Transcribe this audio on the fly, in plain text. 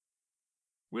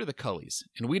We're the Culleys,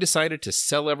 and we decided to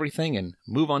sell everything and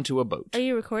move onto a boat. Are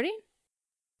you recording?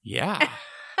 Yeah.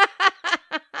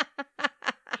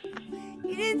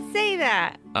 You didn't say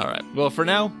that. All right. Well, for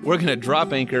now, we're going to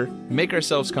drop anchor, make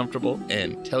ourselves comfortable,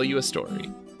 and tell you a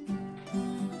story.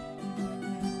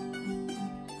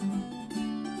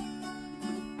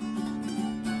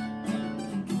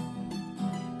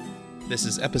 This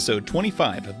is episode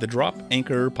 25 of the Drop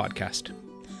Anchor podcast.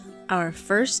 Our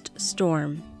first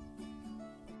storm.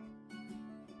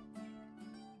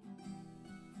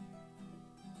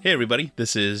 Hey, everybody.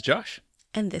 This is Josh.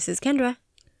 And this is Kendra.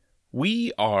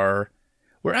 We're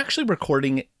actually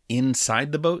recording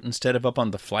inside the boat instead of up on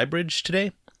the flybridge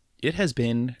today. It has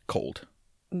been cold.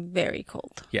 Very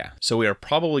cold. Yeah. So we are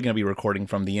probably going to be recording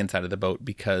from the inside of the boat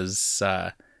because,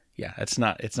 it's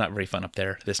not very fun up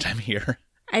there this time of year.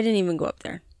 I didn't even go up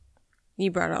there.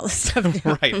 You brought all this stuff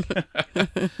down. Right.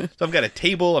 So I've got a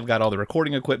table. I've got all the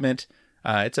recording equipment.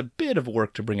 It's a bit of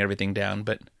work to bring everything down,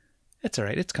 but it's all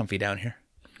right. It's comfy down here.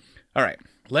 All right.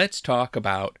 Let's talk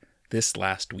about this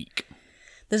last week.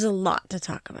 There's a lot to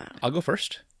talk about. I'll go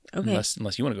first. Okay.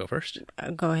 Unless you want to go first.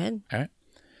 Go ahead. All right.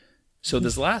 So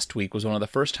this last week was one of the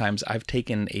first times I've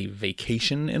taken a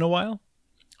vacation in a while.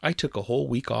 I took a whole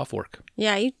week off work.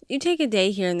 Yeah, you take a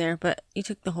day here and there, but you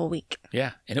took the whole week.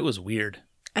 Yeah, and it was weird.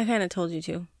 I kind of told you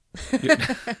to.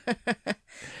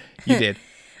 You did.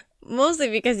 Mostly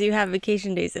because you have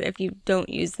vacation days that if you don't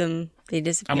use them, they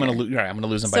disappear. I'm gonna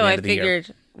lose them by the end of the year. So I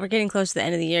figured we're getting close to the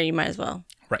end of the year. You might as well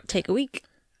take a week.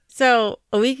 So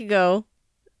a week ago,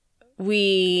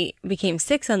 we became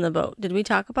 6 on the boat. Did we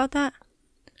talk about that?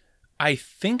 I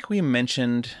think we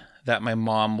mentioned that my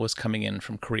mom was coming in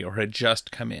from Korea or had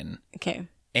just come in. Okay.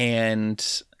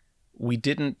 And we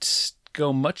didn't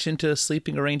go much into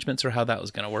sleeping arrangements or how that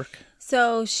was going to work.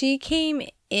 So she came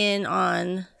in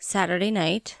on Saturday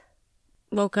night,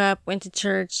 woke up, went to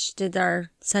church, did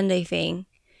our Sunday thing.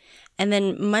 And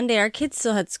then Monday, our kids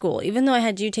still had school, even though I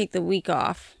had you take the week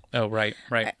off. Oh, right.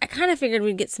 I kind of figured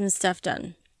we'd get some stuff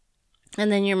done.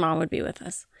 And then your mom would be with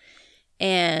us.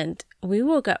 And we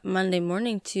woke up Monday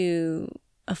morning to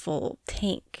a full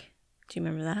tank. Do you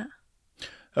remember that?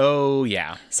 Oh,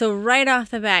 yeah. So right off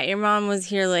the bat, your mom was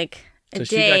here like a day.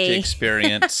 So she got to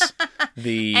experience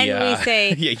the... And we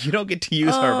say... yeah, you don't get to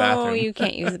use our bathroom. Oh, you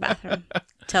can't use the bathroom.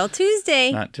 Till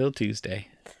Tuesday. Not till Tuesday.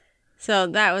 So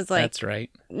that was like... That's right.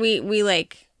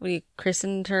 We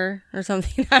christened her or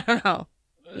something. I don't know.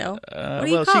 No? What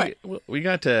do you call it? We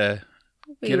got to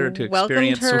get her to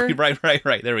experience... Her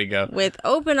right. There we go. With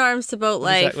open arms to boat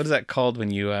life. What is that called when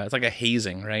you... it's like a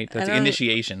hazing, right? That's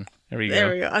initiation. There we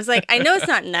go. I was like, I know it's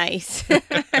not nice.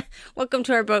 Welcome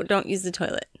to our boat. Don't use the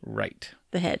toilet. Right.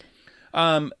 The head.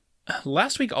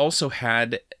 Last week also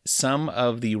had some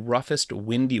of the roughest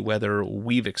windy weather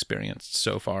we've experienced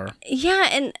so far. Yeah,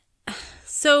 and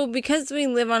so because we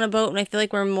live on a boat and I feel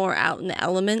like we're more out in the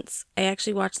elements, I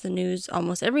actually watch the news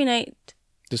almost every night.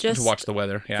 Just to watch the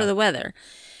weather, yeah. For the weather.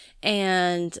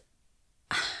 And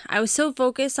I was so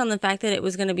focused on the fact that it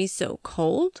was going to be so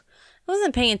cold. I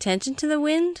wasn't paying attention to the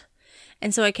wind.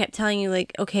 And so I kept telling you,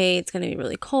 like, okay, it's going to be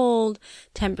really cold.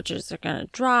 Temperatures are going to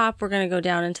drop. We're going to go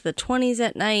down into the 20s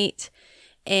at night.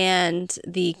 And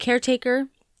the caretaker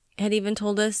had even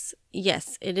told us,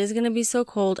 yes, it is going to be so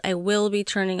cold. I will be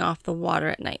turning off the water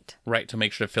at night. Right, to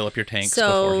make sure to fill up your tanks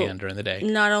beforehand during the day.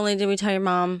 Not only did we tell your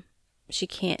mom she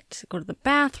can't go to the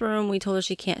bathroom, we told her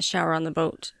she can't shower on the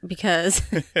boat because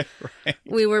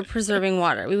we were preserving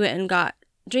water. We went and got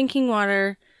drinking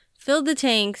water, filled the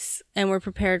tanks, and were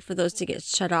prepared for those to get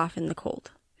shut off in the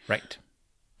cold. Right.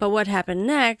 But what happened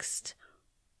next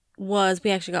was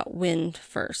we actually got wind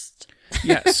first.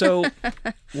 Yeah, so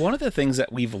one of the things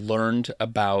that we've learned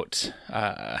about,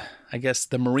 I guess,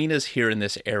 the marinas here in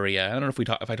this area, I don't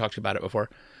know if I talked to you about it before,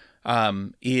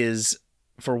 is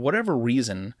for whatever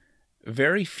reason,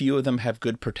 very few of them have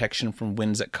good protection from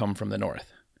winds that come from the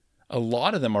north. A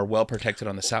lot of them are well protected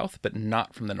on the south, but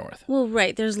not from the north. Well,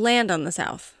 right. There's land on the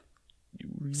south.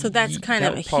 So that's kind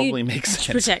of a huge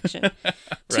protection. Right.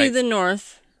 To the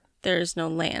north, there's no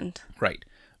land. Right.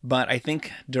 But I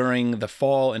think during the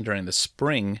fall and during the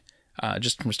spring,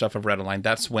 just from stuff I've read online,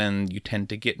 that's when you tend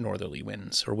to get northerly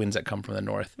winds or winds that come from the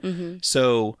north. Mm-hmm.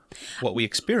 So what we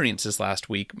experienced this last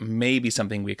week may be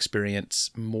something we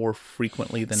experience more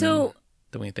frequently than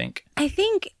we think. I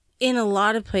think in a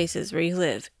lot of places where you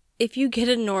live, if you get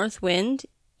a north wind,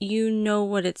 you know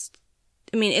what it's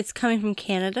coming from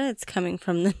Canada. It's coming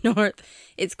from the north.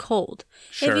 It's cold.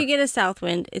 Sure. If you get a south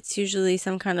wind, it's usually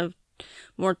some kind of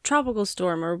more tropical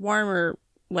storm or warmer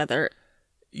weather.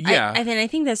 Yeah. I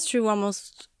think that's true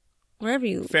almost wherever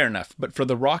you... Fair enough. But for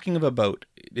the rocking of a boat,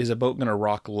 is a boat going to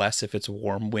rock less if it's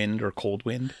warm wind or cold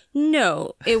wind?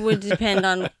 No, it would depend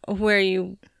on where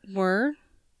you were.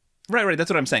 Right. That's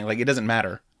what I'm saying. Like, it doesn't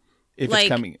matter if like it's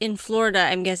coming. In Florida,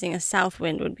 I'm guessing a south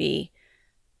wind would be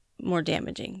more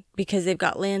damaging because they've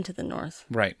got land to the north.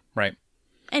 Right.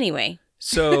 Anyway.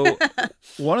 So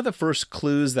one of the first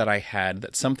clues that I had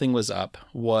that something was up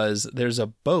was there's a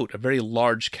boat, a very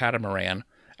large catamaran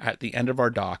at the end of our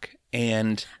dock.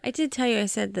 And I did tell you, I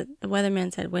said that the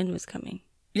weatherman said wind was coming.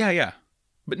 Yeah.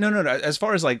 But no. As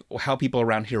far as like how people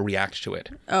around here react to it.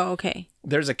 Oh, okay.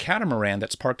 There's a catamaran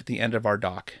that's parked at the end of our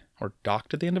dock, or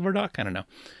docked at the end of our dock. I don't know.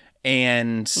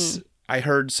 And I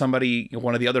heard somebody,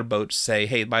 one of the other boats say,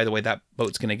 hey, by the way, that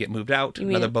boat's going to get moved out.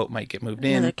 Another boat might get moved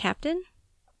in. Another captain?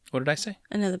 What did I say?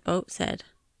 Another boat said.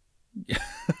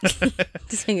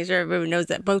 Just making sure everybody knows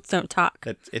that boats don't talk.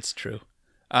 It's true.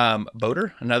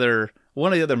 Boater?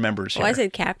 One of the other members here. Well, I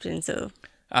said captain, so...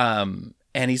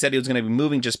 And he said he was going to be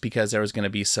moving just because there was going to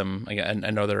be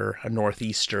a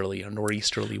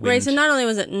northeasterly wind. Right, so not only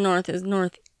was it was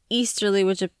northeasterly,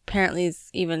 which apparently is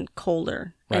even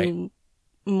colder and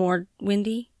more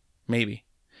windy. Maybe.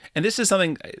 And this is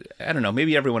something, I don't know,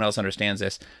 maybe everyone else understands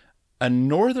this. A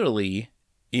northerly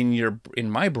in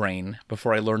my brain,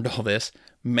 before I learned all this,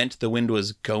 meant the wind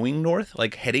was going north,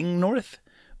 like heading north.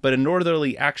 But a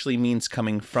northerly actually means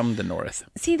coming from the north.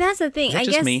 See, that's the thing. Is that I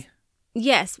just guess me?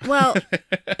 Yes. Well,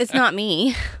 it's not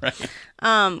me. Right.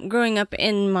 Growing up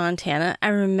in Montana, I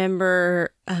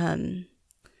remember, I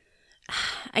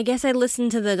guess I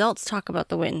listened to the adults talk about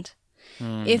the wind.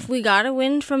 If we got a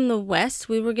wind from the west,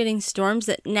 we were getting storms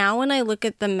that now when I look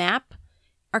at the map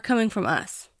are coming from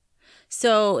us.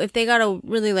 So if they got a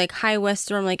really like high west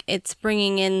storm, like it's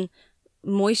bringing in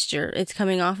moisture, it's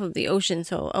coming off of the ocean.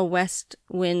 So a west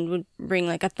wind would bring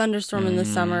like a thunderstorm in the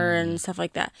summer and stuff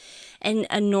like that. And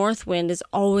a north wind is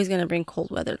always going to bring cold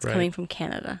weather. It's coming from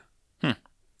Canada.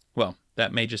 Well,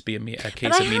 that may just be a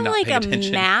case of me not like paying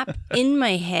attention. a map in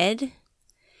my head.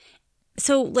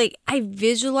 So like I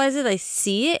visualize it, I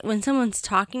see it when someone's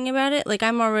talking about it. Like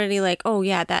I'm already like, oh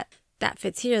yeah, that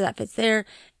fits here, that fits there.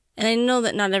 And I know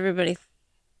that not everybody,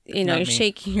 you're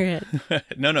shaking your head.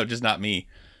 No, just not me.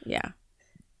 Yeah.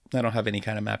 I don't have any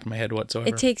kind of map in my head whatsoever.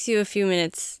 It takes you a few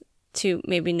minutes to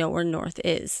maybe know where north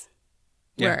is.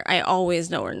 Where I always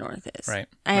know where north is. Right.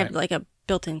 I have like a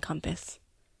built-in compass.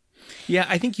 Yeah,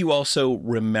 I think you also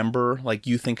remember, like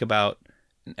you think about,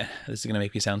 this is going to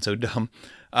make me sound so dumb.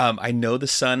 I know the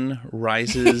sun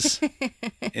rises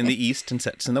in the east and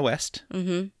sets in the west.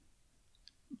 Mm-hmm.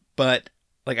 But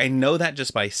like I know that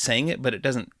just by saying it, but it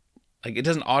doesn't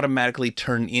automatically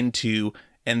turn into,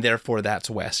 and therefore that's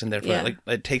west, and therefore like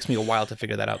it takes me a while to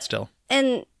figure that out still.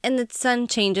 And the sun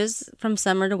changes from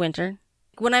summer to winter.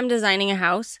 When I'm designing a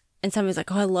house and somebody's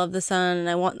like, oh, I love the sun and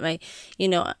I want my,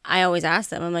 I always ask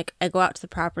them, I'm like, I go out to the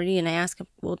property and I ask them,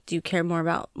 well, do you care more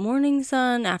about morning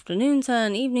sun, afternoon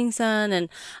sun, evening sun? And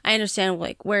I understand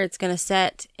like where it's going to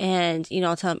set. And,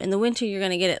 I'll tell them in the winter, you're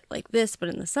going to get it like this, but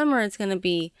in the summer, it's going to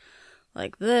be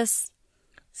like this.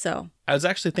 So I was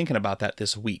actually thinking about that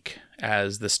this week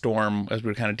as we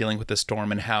were kind of dealing with the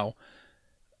storm and how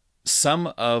some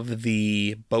of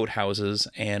the boathouses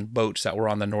and boats that were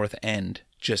on the north end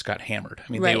just got hammered.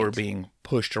 I mean, they were being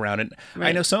pushed around. And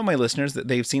I know some of my listeners that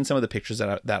they've seen some of the pictures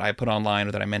that I put online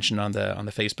or that I mentioned on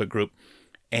the Facebook group,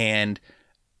 and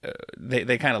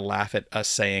they kind of laugh at us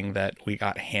saying that we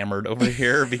got hammered over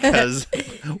here because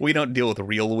we don't deal with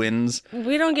real winds.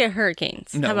 We don't get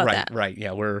hurricanes. No, how about that? Right.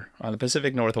 Yeah, we're on the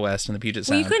Pacific Northwest and the Puget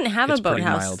Sound. Well, you couldn't have a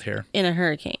boathouse here in a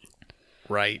hurricane.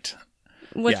 Right.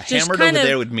 Which hammered over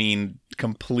there would mean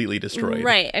completely destroyed.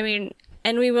 Right. I mean,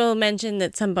 and we will mention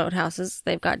that some boathouses,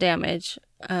 they've got damage.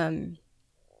 And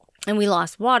we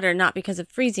lost water, not because of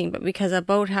freezing, but because a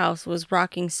boathouse was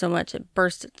rocking so much it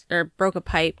burst or broke a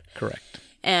pipe. Correct.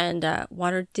 And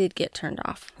water did get turned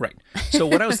off. Right. So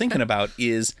what I was thinking about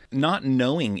is not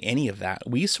knowing any of that.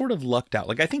 We sort of lucked out.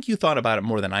 Like, I think you thought about it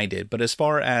more than I did. But as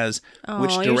far as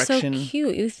which direction... You're so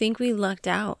cute. You think we lucked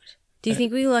out. Do you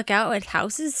think we luck out at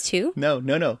houses too? No.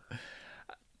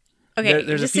 Okay,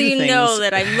 there's just a few so you things... know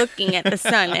that I'm looking at the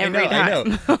sun every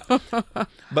time. I know.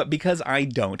 But because I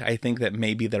don't, I think that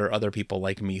maybe there are other people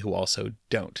like me who also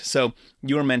don't. So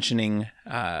you were mentioning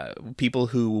people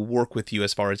who work with you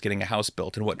as far as getting a house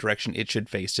built and what direction it should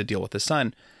face to deal with the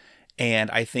sun.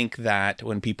 And I think that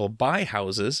when people buy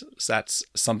houses, that's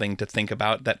something to think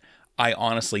about that I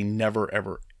honestly never,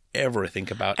 ever think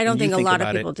about. I don't think a lot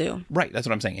of people do. Right, that's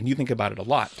what I'm saying. And you think about it a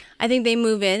lot. I think they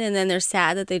move in and then they're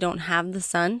sad that they don't have the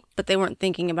sun, but they weren't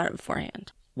thinking about it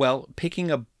beforehand. Well,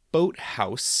 picking a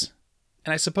boathouse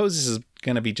and I suppose this is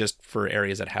going to be just for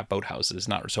areas that have boathouses,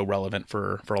 not so relevant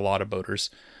for a lot of boaters,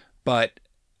 but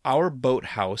our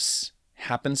boathouse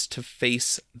happens to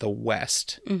face the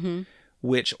west,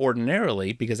 which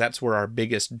ordinarily, because that's where our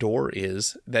biggest door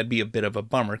is, that'd be a bit of a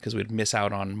bummer because we'd miss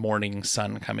out on morning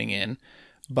sun coming in.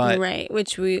 But right,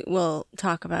 which we will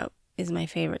talk about is my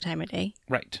favorite time of day.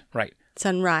 Right.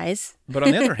 Sunrise. But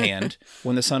on the other hand,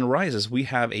 when the sun rises, we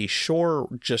have a shore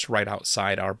just right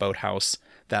outside our boathouse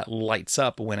that lights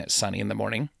up when it's sunny in the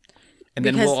morning. And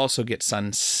then we'll also get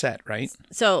sunset, right?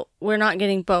 So we're not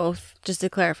getting both, just to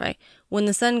clarify. When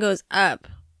the sun goes up,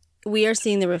 we are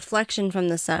seeing the reflection from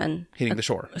the sun hitting the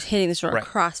shore right.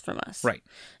 Across from us. Right.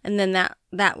 And then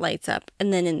that lights up.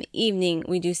 And then in the evening,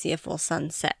 we do see a full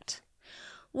sunset,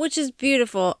 which is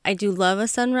beautiful. I do love a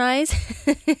sunrise.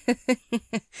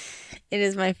 It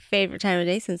is my favorite time of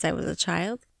day since I was a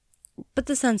child. But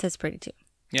the sunset's pretty too.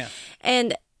 Yeah.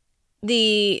 And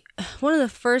one of the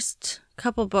first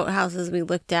couple boathouses we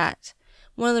looked at,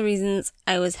 one of the reasons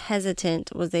I was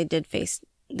hesitant was they did face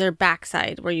their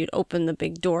backside, where you'd open the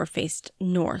big door, faced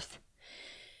north.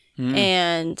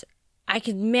 And I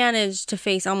could manage to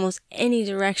face almost any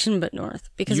direction but north.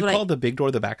 Because you called the big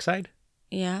door the backside?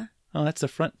 Yeah. Oh, that's the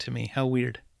front to me. How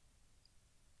weird.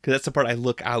 Because that's the part I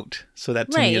look out. So that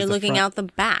to right, me is you're the looking front. out the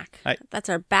back. That's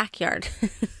our backyard.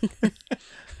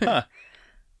 Huh.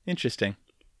 Interesting.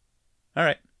 All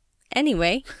right.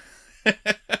 Anyway,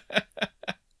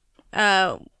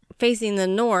 facing the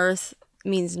north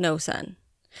means no sun.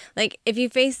 Like, if you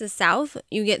face the south,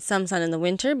 you get some sun in the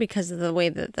winter because of the way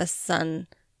that the sun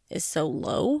is so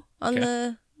low on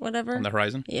the whatever. On the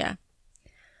horizon? Yeah.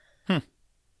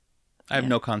 I have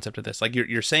no concept of this. Like,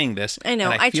 you're saying this. I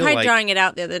know. And I tried drawing it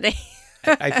out the other day.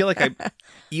 I feel like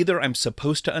either I'm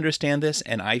supposed to understand this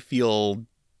and I feel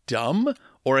dumb,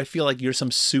 or I feel like you're some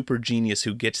super genius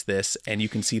who gets this and you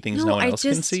can see things no one else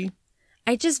can see.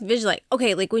 I just visualize.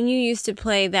 Okay, like when you used to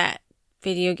play that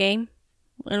video game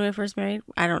when we were first married.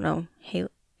 I don't know. Halo?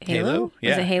 Yeah.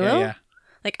 Was it Halo? Yeah.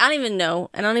 Like, I don't even know.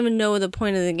 And I don't even know the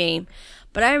point of the game.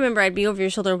 But I remember I'd be over your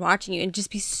shoulder watching you and just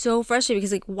be so frustrated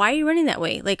because, like, why are you running that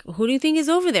way? Like, who do you think is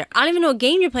over there? I don't even know what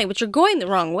game you're playing, but you're going the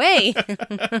wrong way.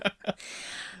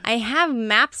 I have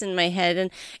maps in my head,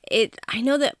 and I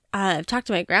know that I've talked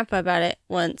to my grandpa about it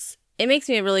once. It makes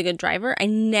me a really good driver. I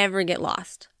never get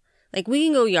lost. Like, we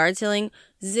can go yard sailing,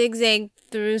 zigzag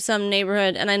through some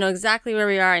neighborhood, and I know exactly where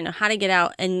we are. I know how to get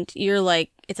out, and you're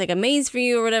like, it's like a maze for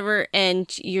you or whatever,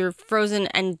 and you're frozen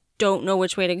and don't know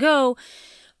which way to go.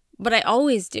 But I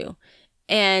always do.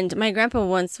 And my grandpa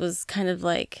once was kind of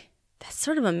like, that's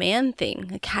sort of a man thing.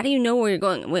 Like, how do you know where you're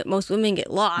going? Most women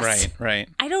get lost. Right.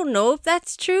 I don't know if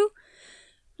that's true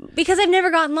because I've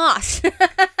never gotten lost.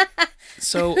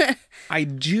 So I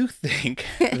do think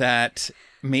that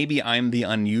maybe I'm the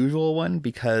unusual one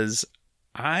because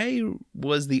I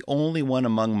was the only one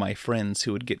among my friends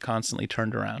who would get constantly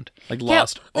turned around, like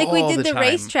lost all the time. Like we did the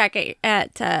racetrack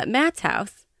at Matt's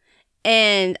house.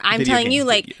 And I'm Video telling game, you,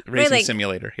 like, racing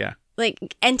simulator, yeah.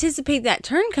 Like, anticipate that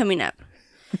turn coming up.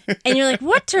 And you're like,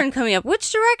 what turn coming up?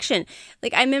 Which direction?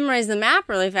 Like, I memorized the map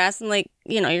really fast. And, like,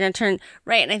 you're going to turn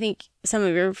right. And I think some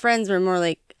of your friends were more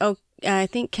like, oh, I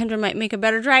think Kendra might make a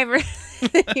better driver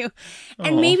than you.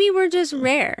 And maybe we're just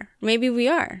rare. Maybe we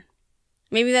are.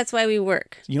 Maybe that's why we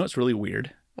work. You know what's really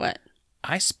weird? What?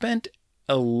 I spent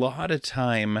a lot of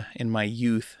time in my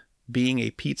youth being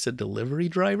a pizza delivery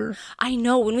driver. I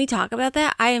know. When we talk about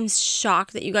that, I am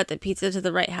shocked that you got the pizza to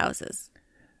the right houses.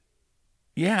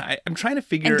 Yeah, I'm trying to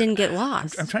figure... And didn't get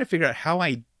lost. I'm trying to figure out how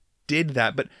I did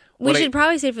that, but... We should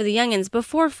probably say for the youngins,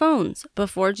 before phones,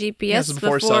 before GPS,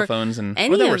 before cell phones. And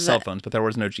well, there were cell phones, but there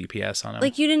was no GPS on them.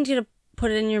 Like, you didn't get to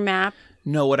put it in your map?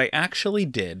 No, what I actually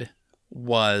did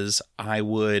was I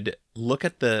would look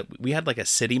at we had like a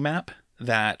city map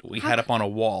that we had up on a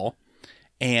wall,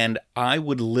 and I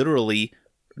would literally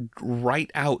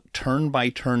write out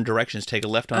turn-by-turn directions, take a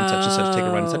left on such and such, take a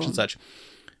right on such and such.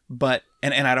 But,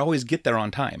 and I'd always get there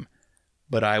on time.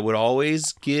 But I'd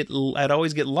always get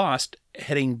lost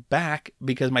heading back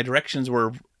because my directions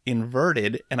were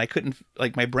inverted, and I couldn't,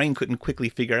 like, my brain couldn't quickly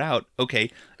figure out, okay,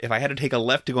 if I had to take a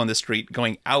left to go on the street,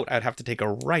 going out, I'd have to take a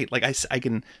right. Like, I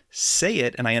can say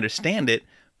it, and I understand it,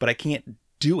 but I can't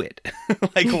do it.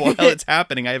 Like, while it's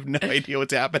happening, I have no idea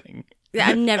what's happening. Yeah,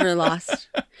 I'm never lost.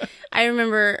 I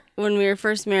remember when we were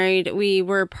first married, we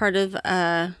were part of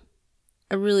a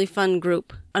really fun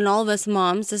group. And all of us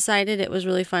moms decided it was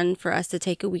really fun for us to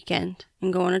take a weekend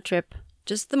and go on a trip,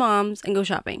 just the moms, and go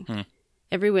shopping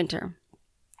every winter.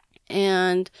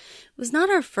 And it was not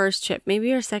our first trip,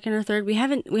 maybe our second or third. We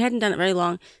hadn't done it very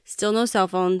long. Still no cell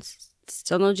phones.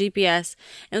 still no GPS.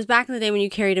 It was back in the day when you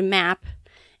carried a map,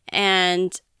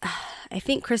 and I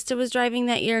think Krista was driving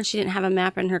that year and she didn't have a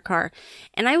map in her car.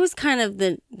 And I was kind of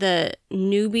the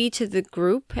newbie to the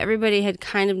group. Everybody had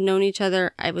kind of known each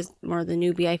other. I was more the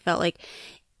newbie, I felt like.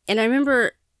 And I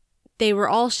remember they were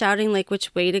all shouting like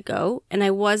which way to go. And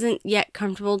I wasn't yet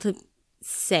comfortable to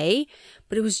say,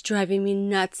 but it was driving me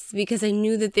nuts because I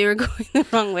knew that they were going the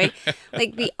wrong way,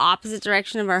 like the opposite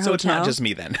direction of our hotel. So it's not just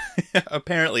me then.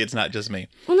 Apparently it's not just me.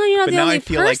 Well, no, you're not But the now only I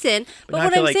feel person. But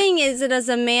what I'm like, saying is that as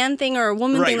a man thing or a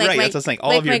woman thing, like right. my, That's what I'm saying. All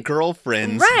like of your my,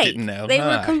 girlfriends didn't know. They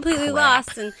were completely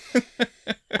lost and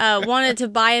wanted to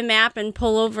buy a map and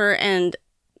pull over. And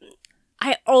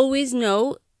I always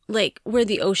know like where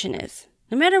the ocean is.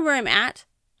 No matter where I'm at,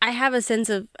 I have a sense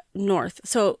of north.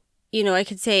 So, you know, I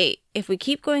could say, if we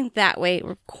keep going that way,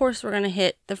 of course we're going to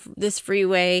hit this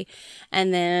freeway,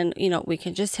 and then, you know, we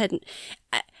can just head.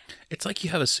 It's like you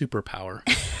have a superpower.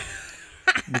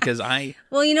 Because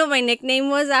Well, you know what my nickname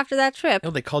was after that trip?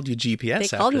 Oh, they called you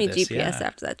GPS. They called me GPS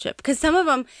after that trip. Because some of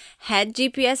them had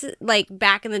GPS, like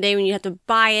back in the day when you had to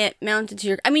buy it, mount it to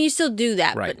your... I mean, you still do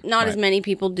that, but not as many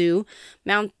people do.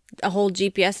 Mount a whole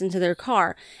GPS into their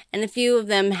car. And a few of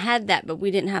them had that, but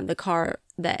we didn't have the car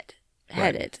that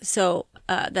had it. So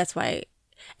that's why...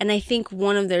 And I think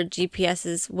one of their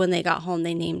GPSs, when they got home,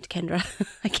 they named Kendra.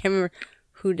 I can't remember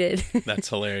who did. That's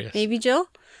hilarious. Maybe Jill?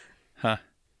 Huh.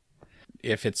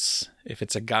 If it's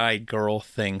a guy-girl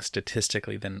thing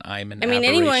statistically, then I'm an aberration.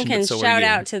 Anyone can so shout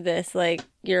out to this, like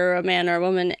you're a man or a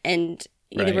woman, and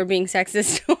either we're being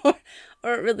sexist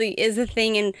or it really is a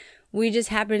thing, and we just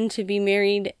happen to be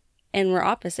married and we're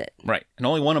opposite. Right. And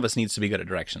only one of us needs to be good at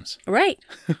directions. Right.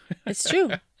 It's true.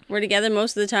 We're together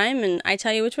most of the time, and I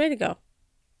tell you which way to go.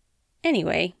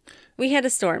 Anyway, we had a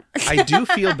storm. I do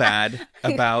feel bad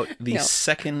about the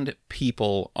second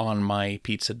people on my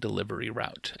pizza delivery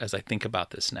route as I think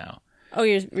about this now. Oh,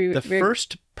 the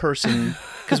first person,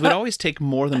 because we'd always take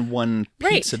more than one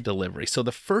pizza delivery. So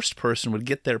the first person would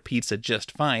get their pizza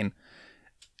just fine.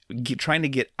 Trying to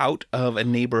get out of a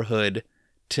neighborhood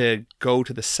to go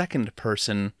to the second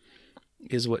person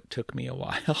is what took me a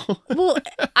while. Well,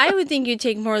 I would think you'd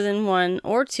take more than one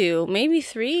or two, maybe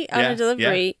three on a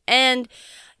delivery. Yeah. And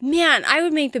man, I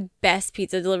would make the best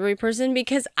pizza delivery person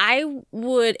because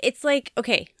it's like,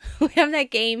 okay, we have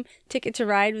that game, Ticket to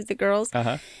Ride with the girls.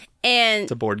 Uh-huh. And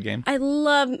it's a board game. I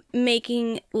love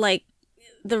making like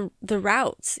the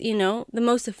routes, you know, the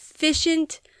most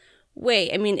efficient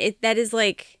way. I mean, that is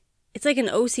like, it's like an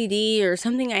OCD or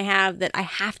something I have that I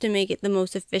have to make it the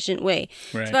most efficient way.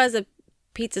 Right. So as a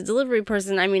pizza delivery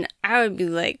person, I mean, I would be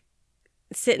like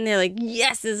sitting there like,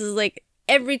 yes, this is like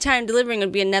every time delivering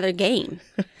would be another game.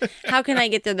 How can I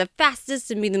get there the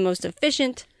fastest and be the most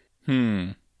efficient?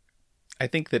 I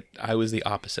think that I was the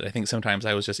opposite. I think sometimes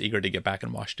I was just eager to get back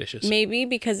and wash dishes. Maybe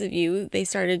because of you, they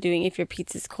started doing, if your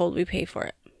pizza's cold, we pay for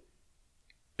it.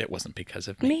 It wasn't because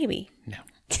of me. Maybe. No.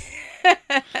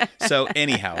 So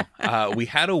anyhow, we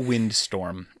had a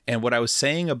windstorm, and what I was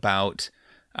saying about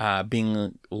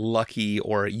being lucky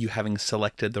or you having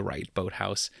selected the right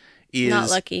boathouse is not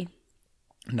lucky.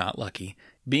 Not lucky.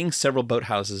 Being several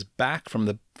boathouses back from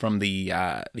the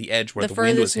edge where the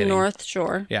wind was hitting. The furthest north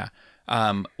shore. Yeah.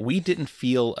 We didn't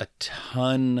feel a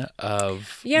ton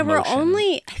of motion. We're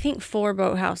only, I think, 4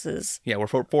 boathouses. Yeah, we're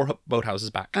four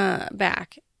boathouses back.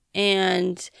 Back.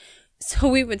 And so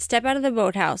we would step out of the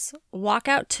boathouse, walk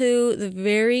out to the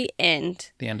very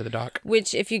end. The end of the dock.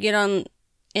 Which, if you get on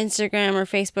Instagram or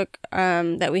Facebook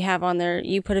that we have on there,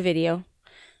 you put a video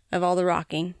of all the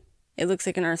rocking. It looks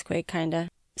like an earthquake, kind of.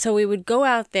 So we would go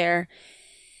out there,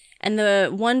 and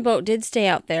the one boat did stay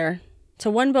out there.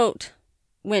 So one boat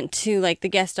went to like the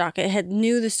guest dock. It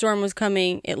knew the storm was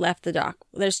coming. It left the dock.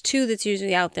 There's 2 that's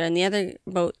usually out there, and the other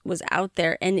boat was out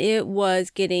there, and it was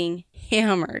getting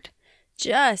hammered.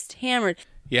 Just hammered.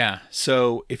 Yeah.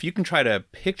 So if you can try to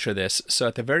picture this, so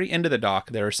at the very end of the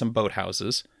dock, there are some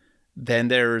boathouses. Then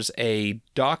there's a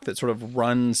dock that sort of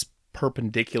runs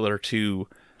perpendicular to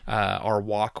our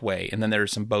walkway. And then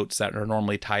there's some boats that are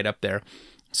normally tied up there.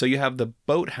 So you have the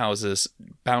boathouses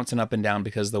bouncing up and down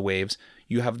because of the waves.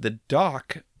 You have the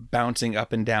dock bouncing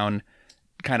up and down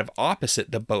kind of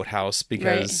opposite the boathouse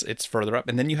because it's further up.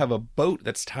 And then you have a boat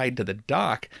that's tied to the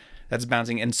dock that's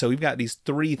bouncing. And so we've got these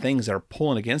 3 things that are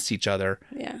pulling against each other.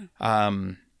 Yeah.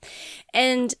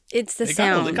 And it's the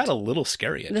sound. It got a little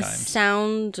scary at times. The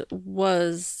sound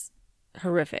was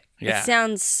horrific. Yeah. It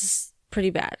sounds pretty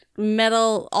bad.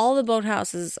 Metal, all the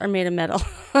boathouses are made of metal.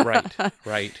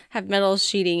 Right. Have metal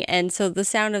sheeting. And so the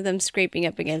sound of them scraping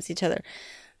up against each other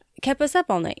kept us up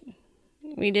all night.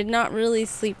 We did not really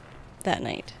sleep that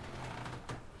night.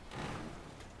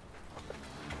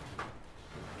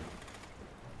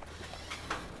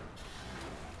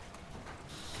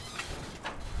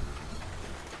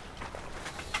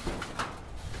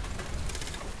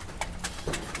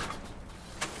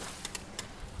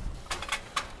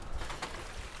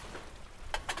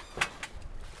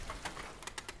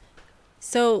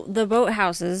 So the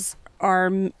boathouses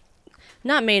are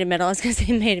not made of metal. I was going to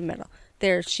say made of metal.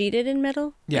 They're sheeted in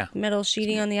metal. Yeah. Like metal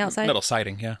sheeting on the outside. Metal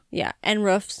siding, yeah. Yeah, and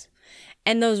roofs.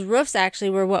 And those roofs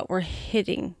actually were what were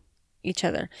hitting each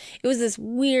other. It was this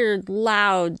weird,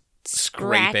 loud,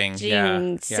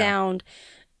 Scraping sound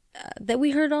that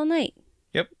we heard all night.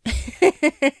 Yep.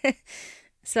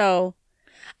 So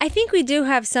I think we do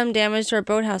have some damage to our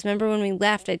boathouse. Remember when we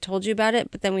left, I told you about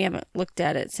it, but then we haven't looked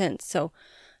at it since. So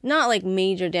not like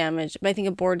major damage, but I think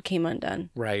a board came undone.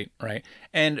 Right.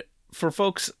 And for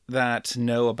folks that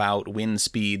know about wind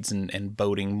speeds and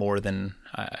boating more than,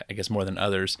 more than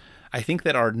others, I think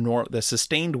that the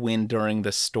sustained wind during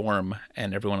the storm,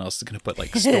 and everyone else is going to put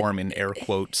like storm in air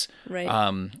quotes, right.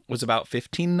 Was about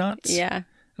 15 knots. Yeah.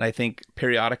 And I think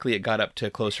periodically it got up to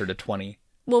closer to 20.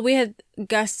 Well, we had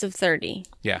gusts of 30.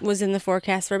 Yeah. Was in the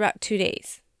forecast for about 2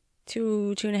 days.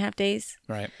 2.5 days.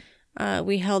 Right.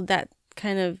 We held that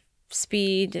kind of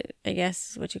speed, I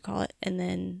guess is what you call it, and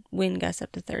then wind gusts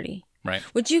up to 30. Right.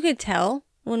 Which you could tell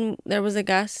when there was a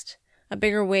gust, a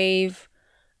bigger wave,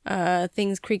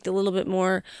 things creaked a little bit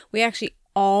more. We actually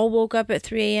all woke up at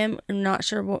 3 a.m. I'm not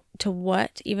sure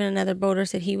what. Even another boater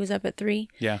said he was up at 3.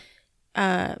 Yeah.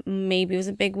 Maybe it was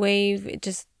a big wave. It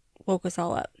just woke us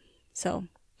all up. So,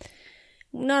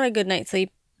 not a good night's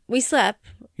sleep. We slept.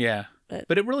 Yeah.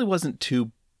 But it really wasn't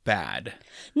too bad.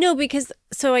 No, because,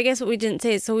 so I guess what we didn't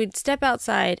say is, so we'd step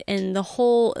outside and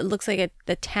it looks like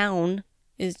the town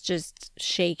is just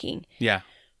shaking. Yeah.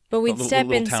 But we'd step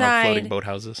little inside. Town of floating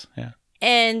boathouses. Yeah.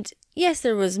 And yes,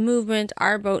 there was movement.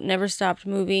 Our boat never stopped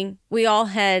moving. We all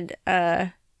had,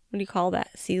 what do you call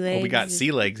that? Sea legs? Well, we got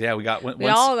sea legs. Yeah, we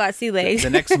all got sea legs.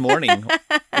 The next morning,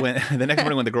 when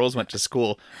the girls went to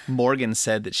school, Morgan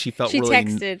said that she felt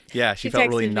texted. Yeah, she felt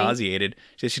really nauseated.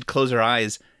 She said she'd close her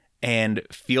eyes and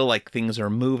feel like things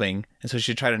are moving, and so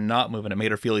she'd try to not move, and it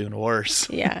made her feel even worse.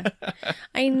 Yeah,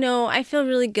 I know. I feel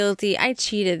really guilty. I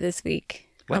cheated this week.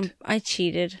 What? I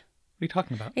cheated. What are you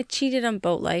talking about? I cheated on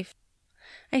boat life.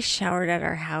 I showered at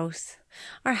our house.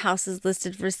 Our house is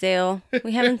listed for sale.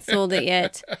 We haven't sold it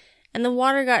yet. And the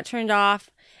water got turned off.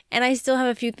 And I still have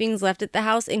a few things left at the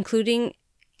house, including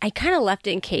I kind of left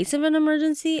it in case of an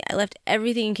emergency. I left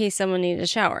everything in case someone needed a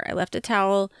shower. I left a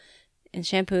towel and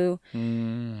shampoo.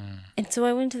 And so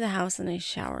I went to the house and I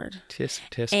showered. Tisk.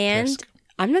 And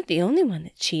I'm not the only one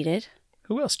that cheated.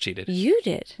 Who else cheated? You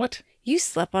did. What? You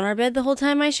slept on our bed the whole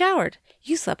time I showered.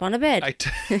 You slept on a bed. I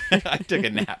took a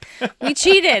nap. We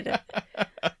cheated.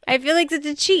 I feel like it's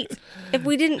a cheat. If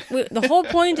we didn't, the whole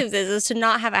point of this is to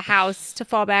not have a house to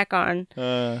fall back on.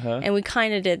 And we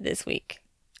kind of did this week.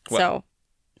 Well.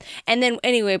 So, and then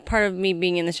anyway, part of me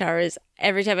being in the shower is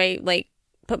every time I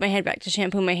put my head back to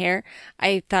shampoo my hair,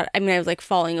 I was like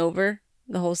falling over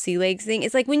the whole sea legs thing.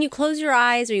 It's like when you close your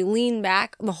eyes or you lean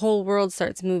back, the whole world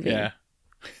starts moving. Yeah.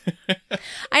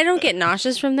 I don't get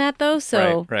nauseous from that though.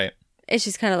 So right. It's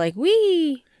just kind of like,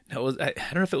 wee. I don't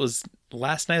know if it was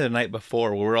last night or the night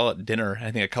before. We were all at dinner.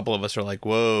 I think a couple of us were like,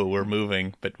 whoa, we're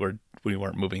moving. But we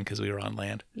weren't moving because we were on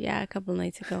land. Yeah, a couple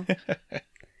nights ago.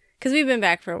 Because we've been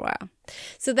back for a while.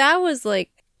 So that was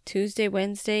like Tuesday,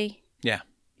 Wednesday. Yeah.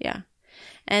 Yeah.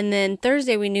 And then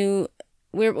Thursday we knew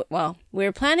we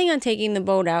were planning on taking the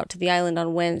boat out to the island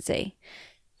on Wednesday.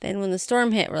 Then when the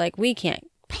storm hit, we're like, we can't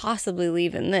possibly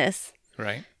leave in this.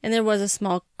 Right. And there was a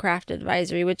small craft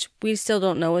advisory, which we still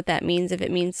don't know what that means. If it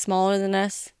means smaller than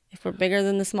us, if we're bigger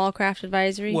than the small craft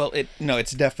advisory. Well,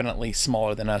 it's definitely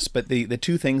smaller than us. But the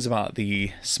two things about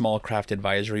the small craft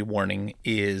advisory warning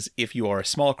is if you are a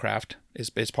small craft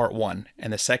is part one.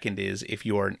 And the second is if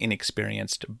you are an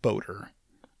inexperienced boater.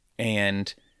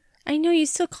 And I know you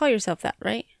still call yourself that,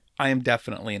 right? I am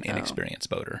definitely an inexperienced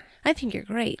boater. I think you're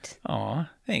great. Aw,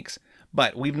 thanks.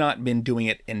 But we've not been doing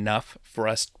it enough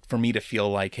for me to feel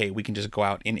like, hey, we can just go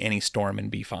out in any storm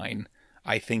and be fine.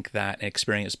 I think that an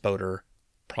experienced boater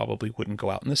probably wouldn't go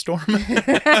out in the storm,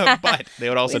 but they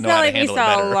would also know how to handle it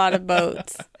better. We saw a lot of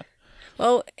boats.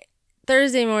 Well,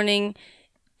 Thursday morning,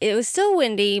 it was still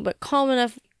windy, but calm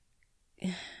enough.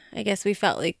 I guess we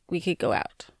felt like we could go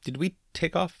out. Did we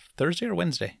take off Thursday or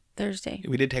Wednesday? Thursday.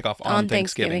 We did take off on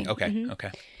Thanksgiving. Okay, Mm-hmm.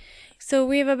 Okay. So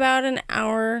we have about an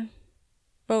hour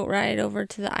boat ride over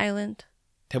to the island.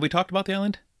 Have we talked about the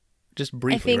island? Just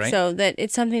briefly, right? I think so. That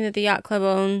it's something that the yacht club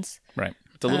owns. Right.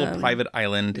 It's a little private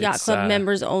island. Yacht club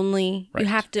members only. Right. You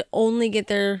have to only get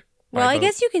there. Well, I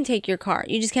guess you can take your car.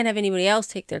 You just can't have anybody else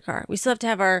take their car. We still have to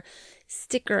have our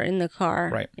sticker in the car.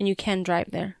 Right. And you can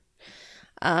drive there.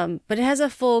 But it has a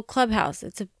full clubhouse.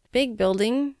 It's a big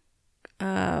building.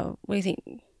 What do you think?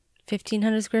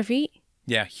 1,500 square feet?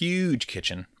 Yeah, huge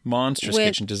kitchen. Monstrous with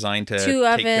kitchen designed to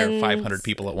take care of 500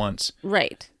 people at once.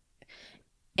 Right.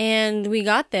 And we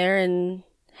got there and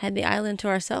had the island to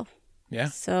ourselves. Yeah.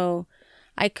 So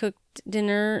I cooked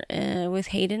dinner with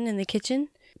Hayden in the kitchen,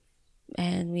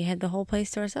 and we had the whole place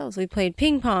to ourselves. We played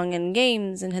ping pong and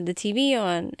games and had the TV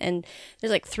on, and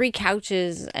there's like 3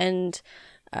 couches and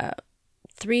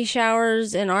 3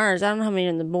 showers in ours. I don't know how many are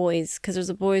in the boys, because there's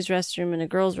a boys' restroom and a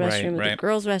girls' restroom. But the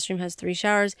girls' restroom has 3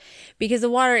 showers because the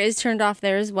water is turned off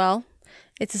there as well.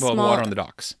 It's a small the water on the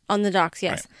docks. On the docks,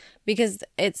 yes, right. Because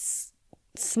it's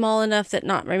small enough that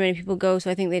not very many people go.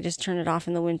 So I think they just turn it off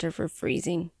in the winter for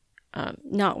freezing.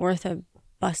 Not worth a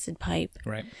busted pipe.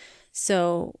 Right.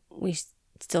 So we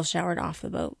still showered off the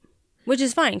boat, which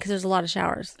is fine because there's a lot of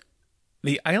showers.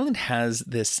 The island has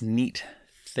this neat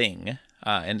thing,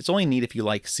 and it's only neat if you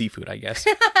like seafood, I guess.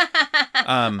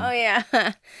 Oh,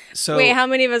 yeah. So wait, how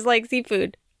many of us like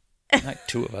seafood? Not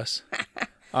 2 of us.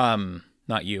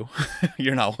 Not you.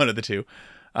 You're not one of the 2.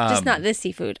 Just not this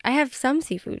seafood. I have some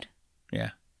seafood.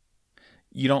 Yeah.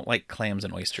 You don't like clams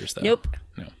and oysters, though. Nope.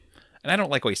 No. And I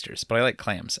don't like oysters, but I like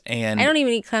clams. And I don't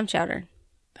even eat clam chowder.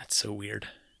 That's so weird.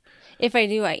 If I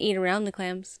do, I eat around the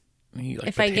clams. Like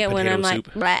if I get one, I'm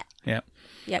soup. like, bleh. Yeah.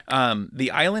 Yep.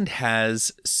 The island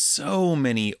has so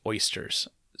many oysters.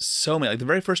 So many. Like the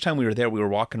very first time we were there, we were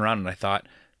walking around and I thought,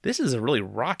 this is a really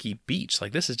rocky beach.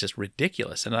 Like, this is just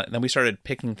ridiculous. And then we started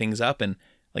picking things up, and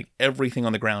like everything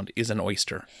on the ground is an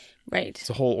oyster. Right. It's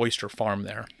a whole oyster farm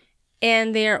there.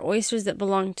 And they are oysters that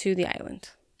belong to the island.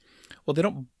 Well, they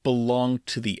don't belong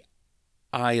to the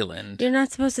island. You're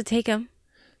not supposed to take them.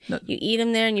 No. You eat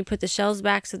them there and you put the shells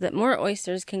back so that more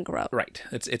oysters can grow. Right.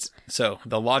 It's so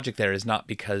the logic there is not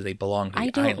because they belong to the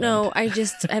island. I don't know. I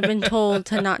just have been told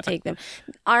to not take them.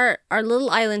 Our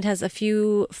little island has a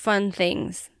few fun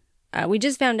things. We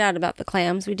just found out about the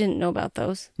clams. We didn't know about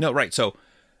those. No, right. So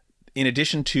in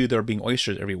addition to there being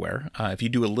oysters everywhere, if you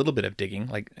do a little bit of digging,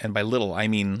 like, and by little, I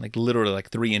mean like literally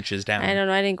like 3 inches down. I don't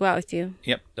know. I didn't go out with you.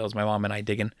 Yep. That was my mom and I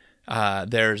digging.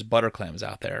 There's butter clams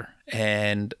out there.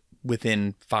 And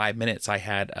within 5 minutes, I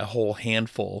had a whole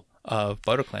handful of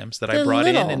butter clams that I brought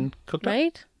little, in and cooked up.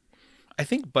 Right? I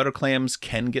think butter clams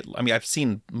can get, I mean, I've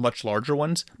seen much larger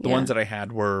ones. The ones that I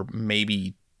had were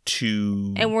maybe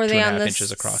 2 and were they on the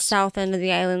inches across. South end of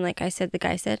the island, like I said, the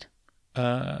guy said?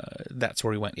 That's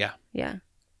where we went, yeah. Yeah.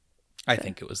 I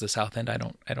think it was the South end. I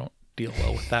don't deal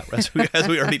well with that, as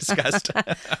we already discussed.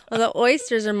 Well, the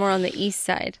oysters are more on the east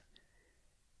side.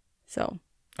 So.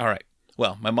 All right.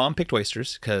 Well, my mom picked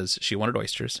oysters because she wanted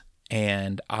oysters,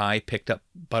 and I picked up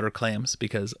butter clams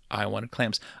because I wanted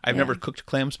clams. I've never cooked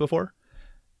clams before.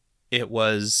 It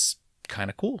was kind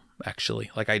of cool,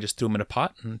 actually. Like, I just threw them in a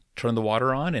pot and turned the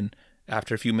water on, and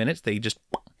after a few minutes, they just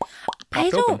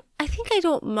popped open. I think I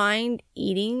don't mind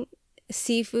eating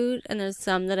seafood, and there's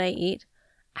some that I eat.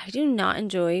 I do not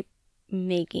enjoy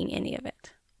making any of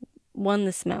it. 1,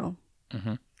 the smell.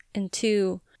 Mm-hmm. And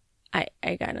 2,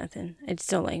 I got nothing. I just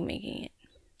don't like making it.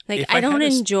 Like, I don't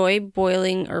enjoy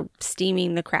boiling or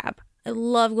steaming the crab. I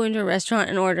love going to a restaurant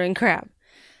and ordering crab.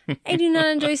 I do not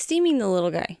enjoy steaming the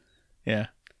little guy. Yeah.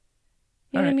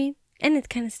 You know what I mean? And it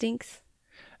kind of stinks.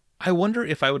 I wonder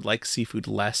if I would like seafood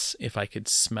less if I could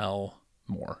smell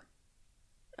more.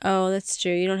 Oh, that's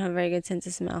true. You don't have a very good sense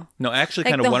of smell. No, I actually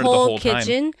like kind of wondered the whole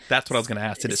kitchen, time. That's what I was going to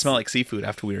ask. Did it smell like seafood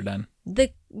after we were done?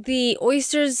 The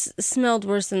oysters smelled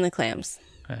worse than the clams.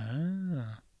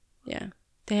 Ah. Yeah.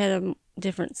 They had a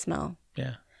different smell.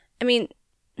 Yeah. I mean,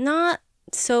 not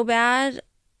so bad.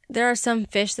 There are some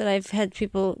fish that I've had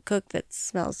people cook that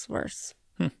smells worse.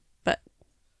 But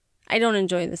I don't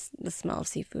enjoy the smell of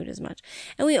seafood as much.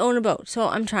 And we own a boat, so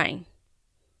I'm trying.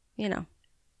 You know.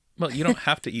 Well, you don't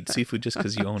have to eat seafood just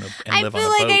because you own and live on a boat. I feel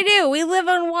like I do. We live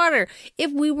on water.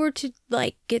 If we were to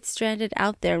like get stranded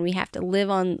out there and we have to live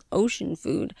on ocean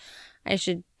food, I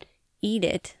should eat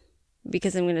it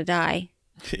because I'm going to die.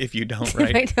 If you don't,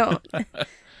 right? If I don't.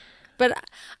 But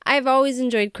I've always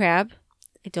enjoyed crab.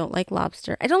 I don't like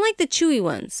lobster. I don't like the chewy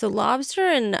ones. So lobster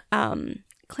and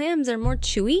clams are more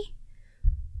chewy.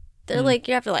 They're like,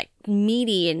 you have to like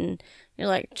meaty and you're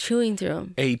like chewing through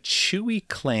them. A chewy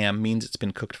clam means it's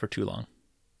been cooked for too long.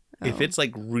 Oh. If it's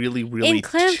like really, really in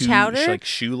clam chowder, like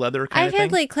shoe leather kind of thing. I've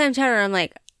had like clam chowder. I'm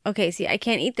like, okay, see, I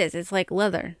can't eat this. It's like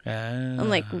leather. I'm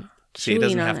like, see, it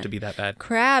doesn't have to be that bad.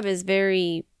 Crab is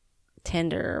very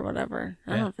tender or whatever.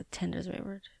 I don't know if the tender is the right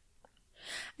word.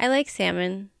 I like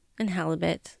salmon and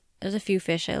halibut. There's a few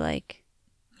fish I like.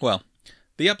 Well,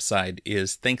 the upside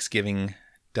is Thanksgiving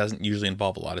doesn't usually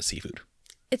involve a lot of seafood.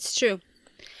 It's true.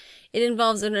 It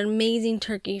involves an amazing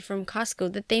turkey from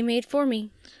Costco that they made for me.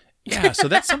 Yeah, so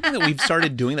that's something that we've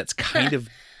started doing that's kind of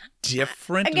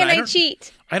different. Again, I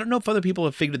cheat. I don't know if other people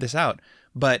have figured this out,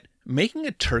 but making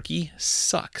a turkey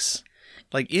sucks.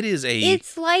 Like, it is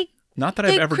It's like not that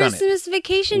I've ever done it. Christmas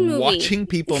Vacation movie. Watching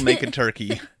people make a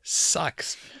turkey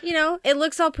sucks. You know, it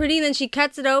looks all pretty, and then she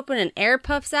cuts it open and air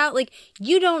puffs out. Like,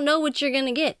 you don't know what you're going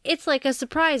to get. It's like a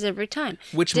surprise every time.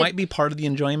 Which might be part of the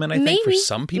enjoyment, I think, for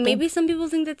some people. Maybe some people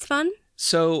think that's fun.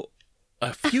 So,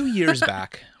 a few years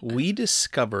back, we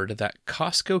discovered that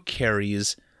Costco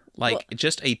carries,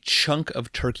 just a chunk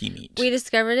of turkey meat. We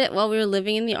discovered it while we were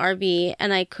living in the RV,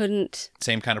 and I couldn't...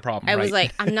 Same kind of problem, I right? was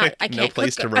like, I can't no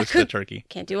place to roast the turkey.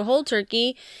 Can't do a whole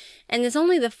turkey. And there's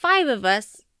only the 5 of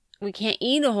us. We can't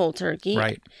eat a whole turkey.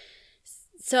 Right.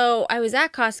 So I was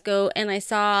at Costco, and I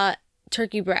saw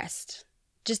turkey breast.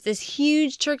 Just this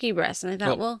huge turkey breast. And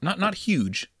I thought, Not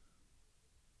huge.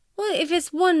 Well, if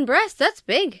it's one breast, that's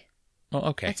big. Well,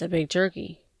 okay. That's a big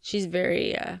turkey. She's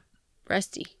very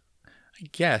breasty. I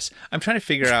guess. I'm trying to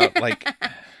figure out,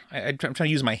 I'm trying to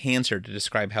use my hands here to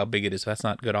describe how big it is. So that's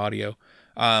not good audio.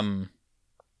 I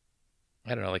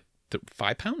don't know,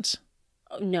 5 pounds?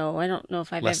 No, I don't know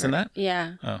if I've Less than that?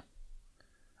 Yeah. Oh.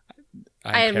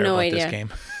 I have no idea. This game.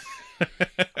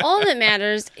 All that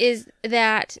matters is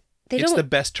that it's the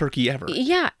best turkey ever.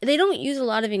 Yeah, they don't use a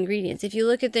lot of ingredients. If you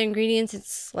look at the ingredients,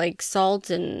 it's like salt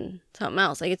and something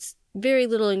else. Like, it's very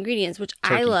little ingredients, which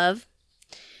turkey. I love.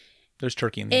 There's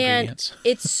turkey in the ingredients.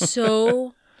 It's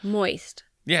so moist.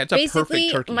 Yeah, it's a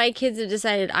perfect turkey. My kids have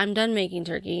decided I'm done making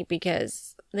turkey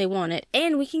because they want it.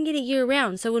 And we can get it year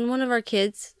round. So when one of our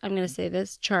kids, I'm going to say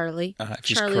this, Charlie loves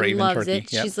turkey.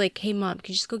 it. Yep. She's like, hey, Mom,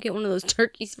 can you just go get one of those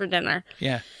turkeys for dinner?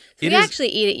 Yeah. So we actually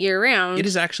eat it year round. It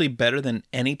is actually better than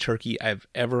any turkey I've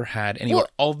ever had anywhere.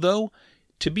 Although,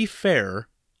 to be fair,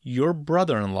 your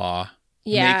brother-in-law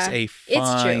makes a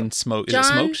fine smoked... Is it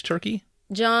smoked turkey?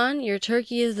 John, your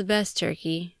turkey is the best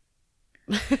turkey.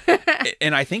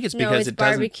 And I think it's because it's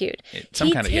barbecued. He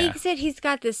takes it. He's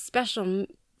got this special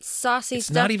saucy it's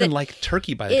stuff. It's not even like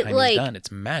turkey by the time he's done.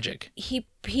 It's magic.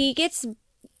 He gets...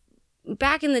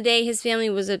 Back in the day, his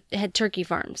family had turkey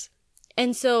farms.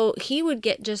 And so he would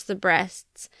get just the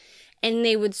breasts, and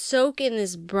they would soak in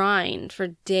this brine for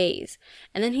days.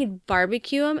 And then he'd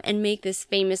barbecue them and make this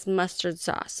famous mustard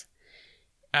sauce.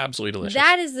 Absolutely delicious.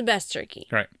 That is the best turkey.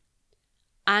 Right.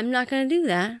 I'm not going to do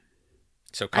that.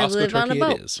 So Costco turkey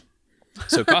it is.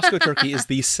 So Costco turkey is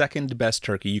the second best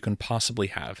turkey you can possibly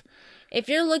have. If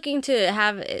you're looking to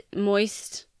have it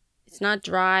moist, it's not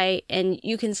dry, and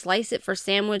you can slice it for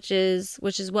sandwiches,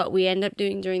 which is what we end up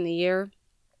doing during the year.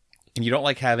 And you don't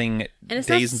like having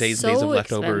days and days of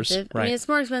leftovers. Right. I mean, it's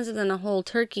more expensive than a whole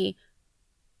turkey,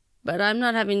 but I'm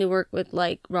not having to work with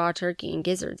raw turkey and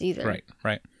gizzards either.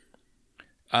 Right.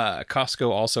 Costco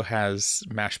also has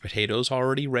mashed potatoes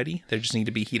already ready. They just need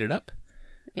to be heated up.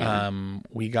 Yeah.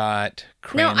 We got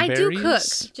cranberries. No, I do cook,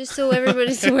 just so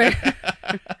everybody's aware.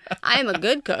 I am a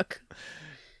good cook.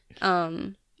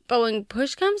 But when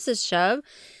push comes to shove,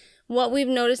 what we've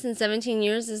noticed in 17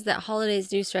 years is that holidays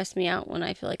do stress me out when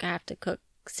I feel like I have to cook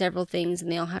several things and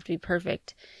they all have to be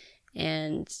perfect.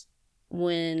 And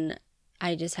when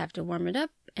I just have to warm it up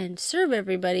and serve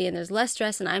everybody and there's less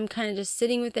stress and I'm kind of just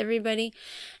sitting with everybody,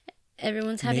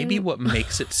 everyone's having Maybe what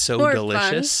makes it so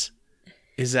delicious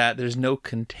is that there's no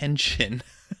contention.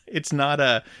 It's not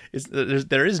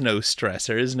there is no stress.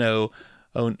 There is no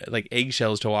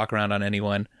eggshells to walk around on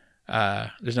anyone.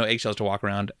 There's no eggshells to walk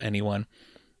around anyone.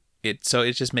 It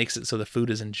just makes it so the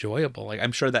food is enjoyable. Like,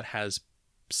 I'm sure that has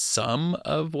some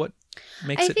of what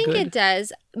makes it good. I think it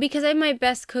does, because I'm my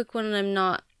best cook when I'm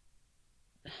not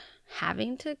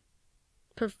having to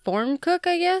perform cook,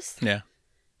 I guess. Yeah.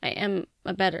 I am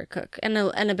a better cook and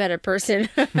a better person.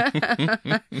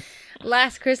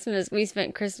 Last Christmas, we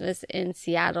spent Christmas in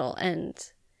Seattle and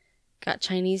got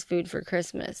Chinese food for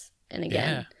Christmas. And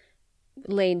again,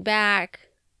 laid back.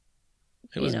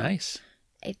 It was nice.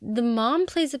 The mom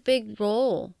plays a big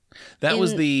role. That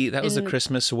was the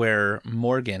Christmas where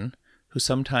Morgan, who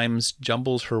sometimes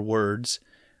jumbles her words,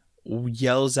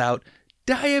 yells out,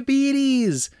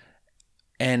 "Diabetes!"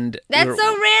 And that's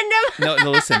so random.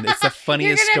 No, listen, it's the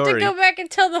funniest story. You're gonna have to go back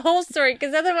and tell the whole story,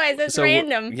 because otherwise that's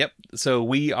random. Yep.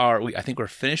 So I think we're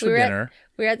finished with dinner.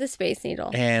 We're at the Space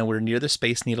Needle. And we're near the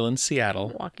Space Needle in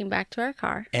Seattle. Walking back to our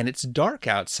car. And it's dark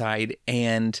outside,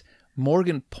 and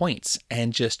Morgan points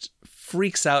and just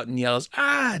freaks out and yells,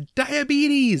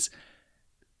 diabetes!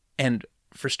 And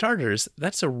for starters,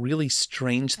 that's a really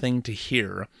strange thing to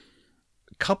hear,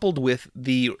 coupled with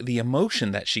the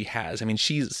emotion that she has. I mean,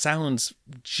 she sounds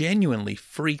genuinely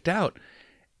freaked out.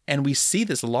 And we see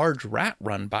this large rat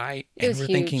run by, and we're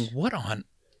thinking, what on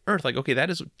earth? Like, okay, that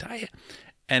is diet.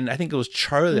 And I think it was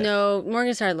Charlie. No,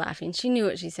 Morgan started laughing. She knew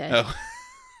what she said. Oh.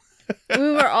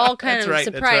 We were all kind of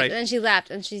surprised. Right. And then she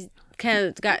laughed, and she kind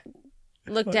of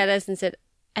looked at us and said,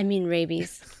 I mean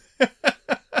rabies. And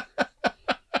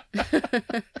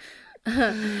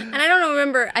I don't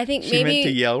remember. I think She maybe meant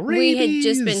to yell, we had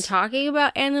just been "Rabies!" talking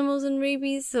about animals and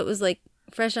rabies, so it was like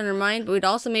fresh on her mind. But we'd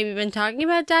also maybe been talking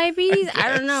about diabetes.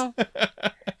 I don't know.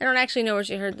 I don't actually know where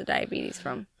she heard the diabetes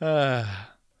from.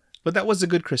 But that was a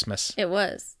good Christmas. It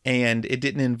was. And it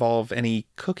didn't involve any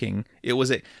cooking. It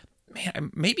was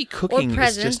maybe cooking Or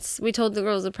presents. is just... We told the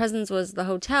girls the presents was the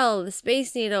hotel, the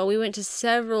Space Needle. We went to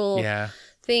several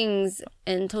things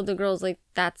and told the girls, like,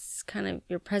 that's kind of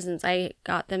your presents. I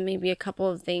got them maybe a couple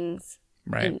of things.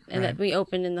 Right. And that we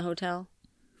opened in the hotel.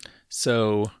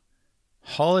 So,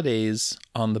 holidays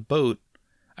on the boat,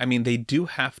 I mean, they do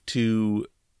have to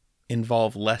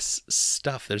involve less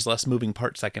stuff. There's less moving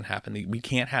parts that can happen. We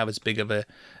can't have as big of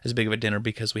a dinner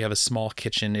because we have a small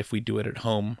kitchen if we do it at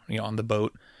home, on the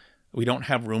boat. We don't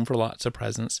have room for lots of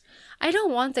presents. I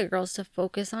don't want the girls to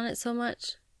focus on it so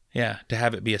much. Yeah, to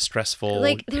have it be a stressful,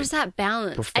 like, there's that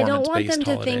balance. I don't want them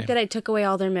to think that I took away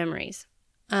all their memories.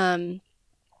 I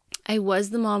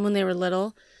was the mom when they were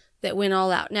little that went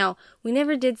all out. Now, we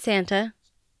never did Santa.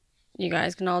 You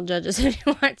guys can all judge us if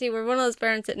you want to. We're one of those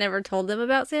parents that never told them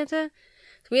about Santa.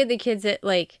 So we had the kids that,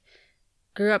 like,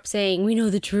 grew up saying, we know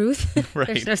the truth. Right.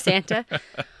 There's no Santa.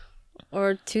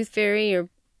 Or Tooth Fairy or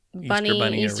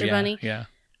Easter Bunny. Yeah.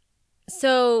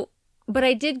 So, but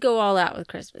I did go all out with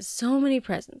Christmas. So many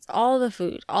presents, all the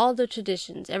food, all the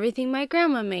traditions, everything my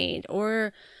grandma made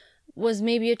or was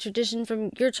maybe a tradition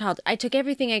from your childhood. I took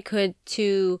everything I could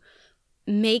to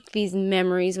make these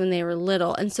memories when they were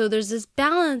little. And so there's this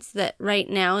balance that right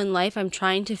now in life I'm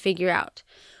trying to figure out,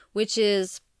 which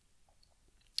is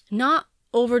not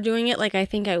overdoing it like I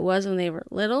think I was when they were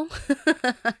little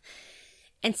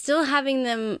and still having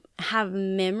them have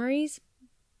memories,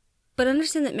 but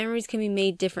understand that memories can be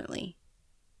made differently.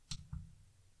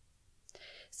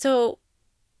 So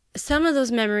some of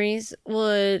those memories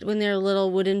when they were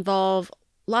little, would involve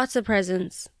lots of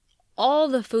presents, all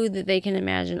the food that they can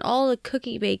imagine, all the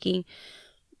cookie baking.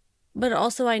 But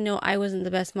also I know I wasn't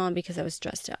the best mom because I was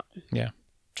stressed out. Yeah.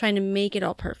 Trying to make it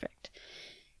all perfect.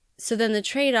 So then the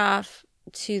trade-off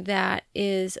to that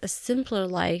is a simpler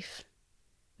life,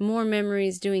 more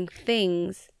memories doing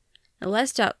things, a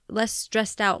less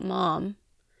stressed out mom.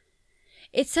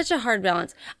 It's such a hard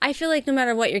balance. I feel like no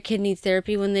matter what, your kid needs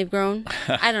therapy when they've grown.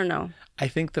 I don't know. I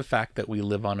think the fact that we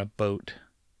live on a boat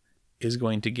is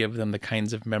going to give them the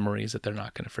kinds of memories that they're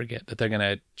not going to forget, that they're going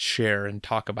to share and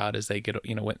talk about as they get,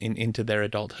 into their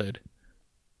adulthood.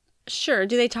 Sure.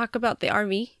 Do they talk about the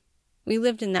RV? We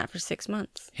lived in that for 6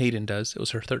 months. Hayden does. It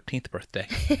was her 13th birthday.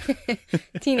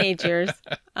 Teenage years.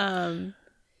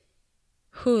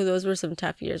 Those were some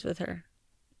tough years with her.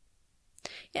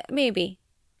 Yeah, maybe.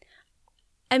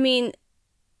 I mean,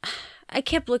 I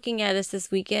kept looking at us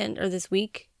this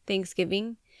week,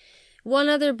 Thanksgiving. One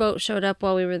other boat showed up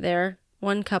while we were there.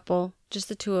 One couple, just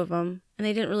the two of them. And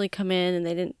they didn't really come in and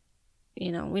they didn't,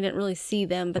 we didn't really see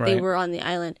them, but They were on the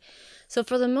island. So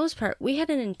for the most part, we had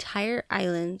an entire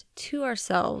island to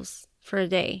ourselves for a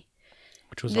day.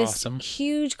 Which was awesome. This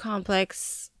huge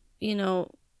complex,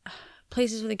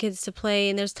 places for the kids to play.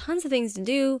 And there's tons of things to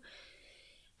do.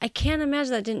 I can't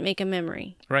imagine that didn't make a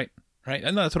memory. Right.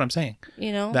 And that's what I'm saying.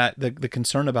 That the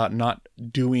concern about not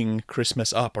doing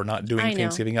Christmas up or not doing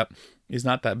Thanksgiving up is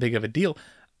not that big of a deal.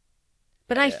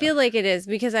 But I feel like it is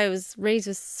because I was raised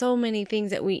with so many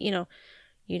things that we,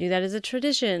 you do that as a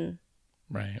tradition.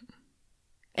 Right.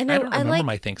 And I don't remember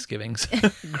my Thanksgivings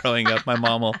growing up. My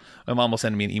mom will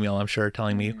send me an email, I'm sure,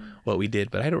 telling me what we did.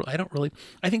 But I don't really.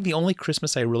 I think the only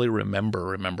Christmas I really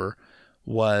remember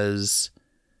was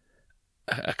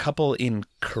a couple in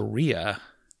Korea.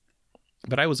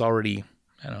 But I was already,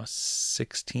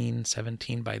 16,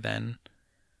 17 by then.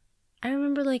 I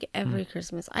remember every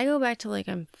Christmas. I go back to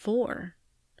I'm 4.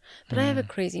 But I have a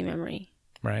crazy memory.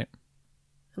 Right.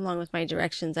 Along with my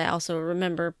directions, I also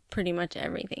remember pretty much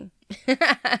everything.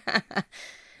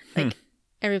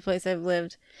 Every place I've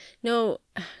lived. No,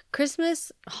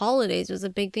 Christmas holidays was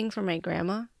a big thing for my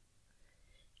grandma.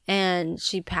 And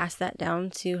she passed that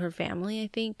down to her family, I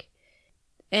think.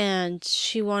 And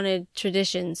she wanted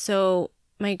tradition. So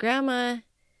my grandma,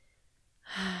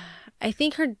 I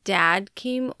think her dad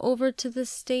came over to the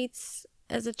States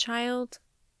as a child.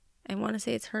 I want to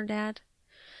say it's her dad.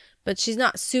 But she's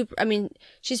not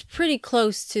she's pretty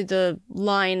close to the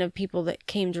line of people that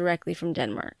came directly from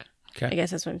Denmark. Okay. I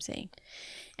guess that's what I'm saying.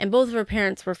 And both of her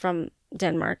parents were from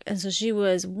Denmark. And so she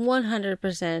was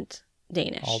 100%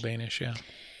 Danish. All Danish, yeah.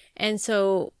 And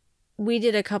so we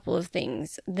did a couple of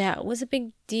things that was a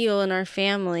big deal in our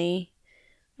family.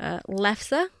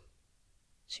 Lefse.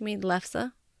 She made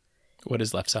lefse. What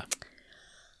is lefse?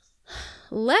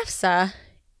 lefse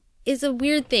is a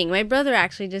weird thing. My brother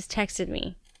actually just texted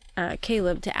me,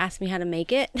 Caleb, to ask me how to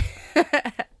make it.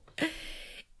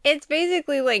 It's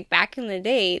basically like back in the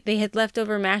day, they had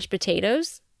leftover mashed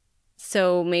potatoes.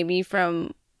 So maybe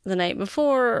from the night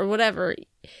before or whatever.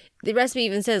 The recipe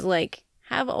even says, like,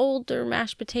 have older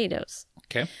mashed potatoes.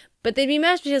 Okay. But they'd be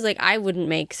mashed potatoes like I wouldn't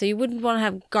make. So you wouldn't want to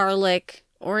have garlic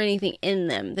or anything in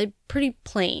them. They're pretty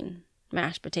plain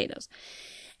mashed potatoes.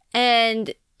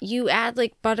 And you add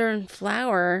like butter and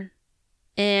flour.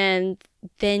 And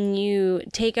then you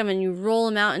take them and you roll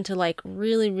them out into like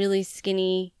really, really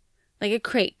skinny, like a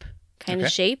crepe kind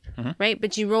of shape, right?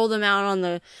 But you roll them out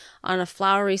on a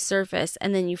floury surface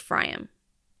and then you fry them.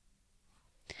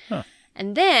 Huh.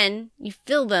 And then you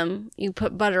fill them. You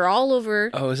put butter all over.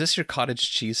 Oh, is this your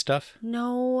cottage cheese stuff?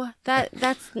 No,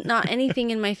 that's not anything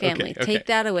in my family. Okay. Take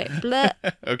that away. Blah.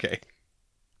 Okay.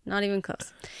 Not even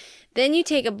close. Then you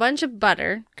take a bunch of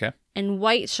butter and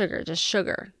white sugar, just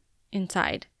sugar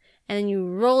inside. And then you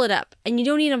roll it up. And you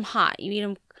don't eat them hot. You eat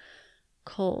them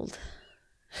cold.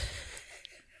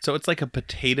 So it's like a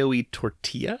potato-y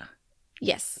tortilla?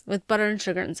 Yes, with butter and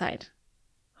sugar inside.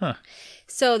 Huh.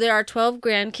 So there are 12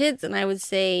 grandkids, and I would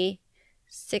say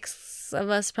 6 of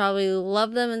us probably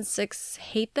love them and 6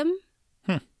 hate them.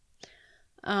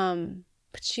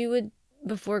 But you would,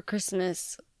 before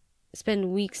Christmas,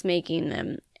 spend weeks making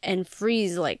them and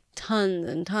freeze like tons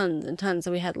and tons and tons.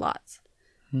 So we had lots.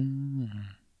 So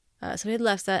we had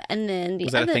lefse, and then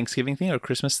Was that a Thanksgiving thing or a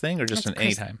Christmas thing or just an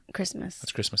anytime? Christmas.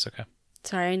 That's Christmas, okay.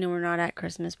 Sorry, I know we're not at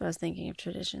Christmas, but I was thinking of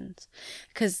traditions.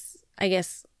 Because I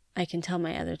guess I can tell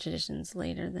my other traditions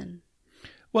later then.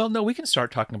 Well, no, we can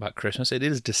start talking about Christmas. It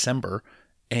is December,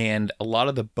 and a lot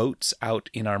of the boats out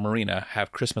in our marina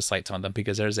have Christmas lights on them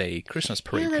because there's a Christmas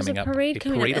parade coming up. Parade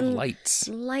of lights.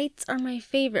 Lights are my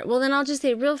favorite. Well, then I'll just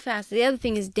say real fast. The other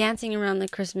thing is dancing around the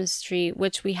Christmas tree,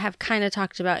 which we have kind of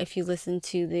talked about if you listen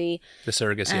to the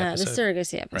surrogacy episode. The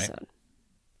surrogacy episode, right.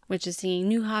 Which is singing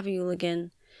New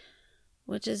Havjuligen,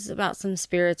 which is about some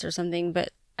spirits or something, but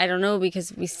I don't know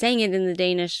because we sang it in the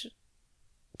Danish,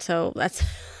 so that's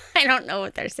I don't know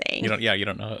what they're saying. You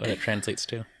don't know what it translates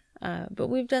to. But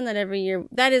we've done that every year.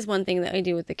 That is one thing that I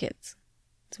do with the kids.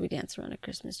 So we dance around a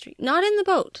Christmas tree. Not in the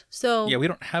boat. So yeah, we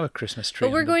don't have a Christmas tree.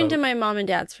 But we're going to my mom and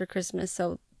dad's for Christmas,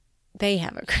 so they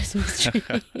have a Christmas tree.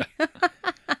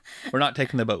 We're not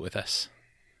taking the boat with us.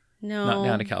 No. Not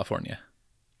down to California.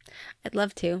 I'd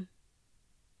love to.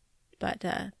 But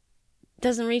it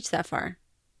doesn't reach that far.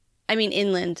 I mean,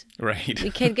 inland. Right.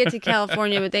 We could get to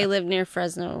California, but they live near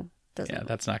Fresno.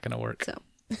 That's not going to work. So.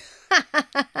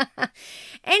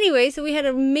 Anyway, so we had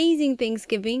an amazing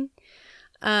Thanksgiving.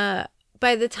 By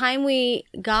the time we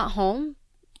got home,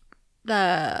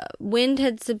 the wind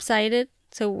had subsided,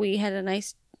 so we had a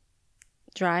nice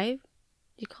drive.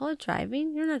 Do you call it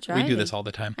driving? You're not driving. We do this all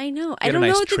the time. I know. I don't know.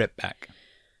 Nice trip back.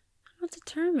 I don't know what the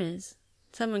term is.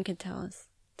 Someone can tell us.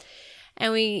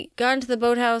 And we got into the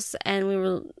boathouse, and we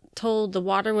were told the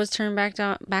water was turned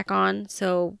back on.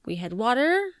 So we had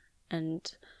water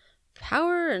and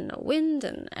power and a wind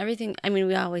and everything. I mean,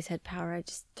 we always had power. I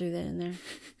just threw that in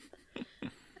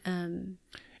there.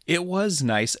 It was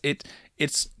nice.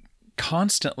 It's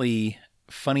constantly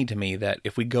funny to me that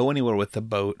if we go anywhere with the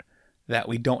boat, that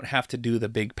we don't have to do the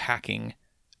big packing.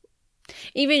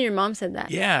 Even your mom said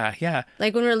that. Yeah.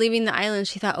 Like when we were leaving the island,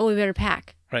 she thought, "Oh, we better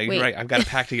pack." Right. I've got to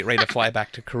pack to get ready to fly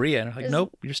back to Korea. And I'm like,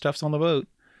 nope, your stuff's on the boat.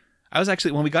 I was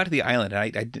actually, when we got to the island, I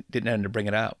didn't end up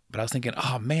bringing it up, but I was thinking,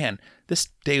 oh man, this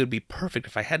day would be perfect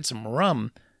if I had some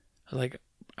rum. I was like,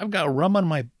 I've got rum on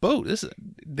my boat. It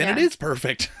is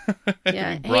perfect.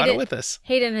 Yeah. Brought it with us.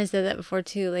 Hayden has said that before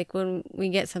too. Like when we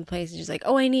get someplace, she's like,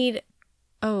 oh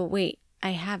wait,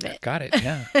 I have it. I've got it,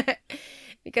 yeah.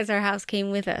 Because our house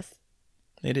came with us.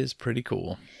 It is pretty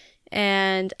cool.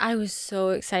 And I was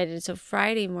so excited. So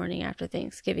Friday morning after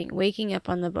Thanksgiving, waking up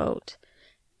on the boat.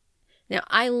 Now,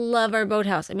 I love our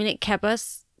boathouse. I mean, it kept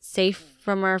us safe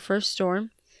from our first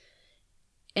storm.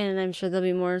 And I'm sure there'll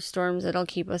be more storms that'll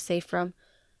keep us safe from.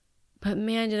 But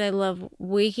man, did I love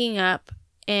waking up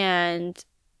and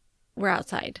we're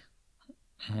outside.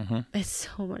 Mm-hmm. It's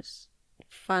so much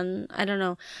fun. I don't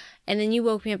know. And then you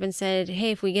woke me up and said,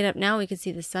 hey, if we get up now, we could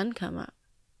see the sun come up.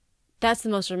 That's the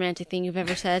most romantic thing you've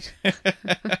ever said.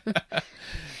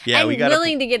 Yeah, I'm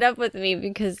willing to get up with me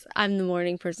because I'm the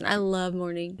morning person. I love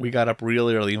morning. We got up real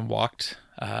early and walked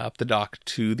up the dock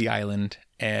to the island,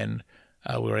 and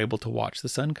we were able to watch the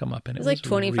sun come up. And it was like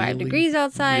 25 degrees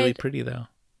outside. Really pretty, though.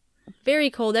 Very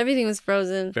cold. Everything was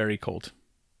frozen. Very cold.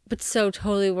 But so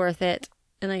totally worth it.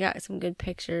 And I got some good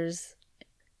pictures.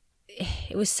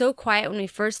 it was so quiet when we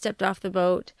first stepped off the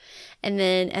boat. And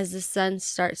then as the sun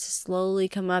starts to slowly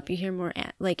come up, you hear more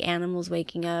like animals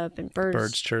waking up and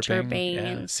birds chirping yeah,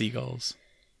 and seagulls.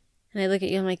 And I look at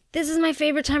you, I'm like, this is my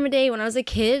favorite time of day. When I was a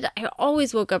kid, I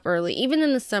always woke up early, even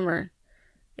in the summer.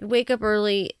 I'd wake up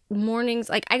early, mornings.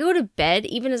 Like, I go to bed,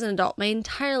 even as an adult, my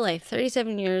entire life,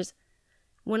 37 years.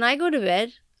 When I go to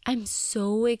bed, I'm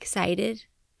so excited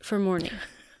for morning.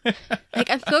 Like,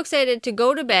 I'm so excited to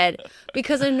go to bed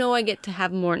because I know I get to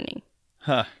have morning.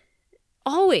 Huh.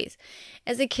 Always.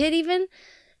 As a kid, even.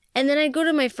 And then I'd go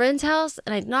to my friend's house,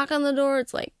 and I'd knock on the door.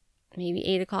 It's like maybe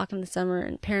 8 o'clock in the summer,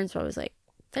 and parents were always like,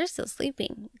 they're still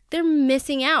sleeping. They're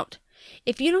missing out.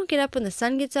 If you don't get up when the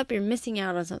sun gets up, you're missing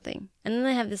out on something. And then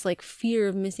I have this like fear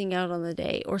of missing out on the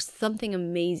day or something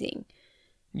amazing.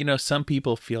 You know, some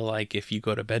people feel like if you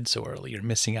go to bed so early, you're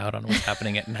missing out on what's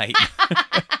happening at night.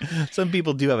 Some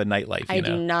people do have a nightlife, I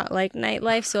do not like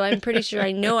nightlife, so I'm pretty sure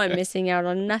I know I'm missing out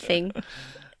on nothing.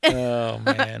 Oh,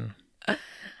 man.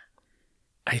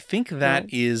 I think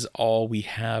that is all we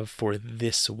have for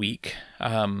this week.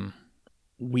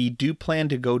 We do plan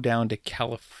to go down to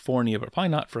California, but probably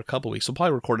not for a couple weeks. We'll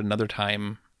probably record another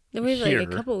time Then we have here.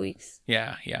 like a couple weeks.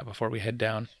 Yeah, before we head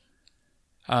down.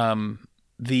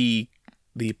 The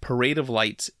Parade of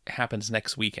Lights happens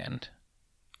next weekend.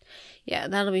 Yeah,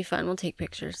 that'll be fun. We'll take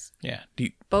pictures. Yeah.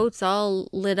 Boats all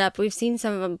lit up. We've seen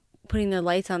some of them putting their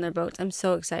lights on their boats. I'm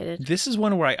so excited. This is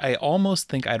one where I almost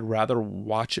think I'd rather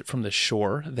watch it from the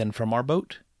shore than from our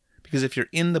boat. Because if you're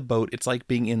in the boat, it's like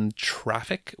being in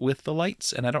traffic with the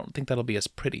lights, and I don't think that'll be as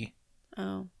pretty.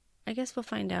 Oh, I guess we'll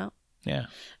find out. Yeah.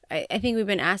 I think we've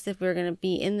been asked if we were going to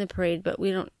be in the parade, but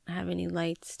we don't have any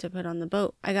lights to put on the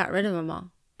boat. I got rid of them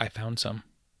all. I found some.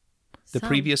 The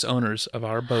previous owners of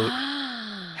our boat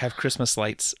have Christmas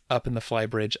lights up in the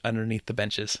flybridge underneath the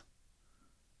benches.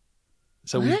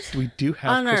 So we do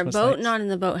have on Christmas our boat, lights. not in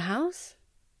the boathouse?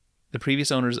 The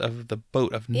previous owners of the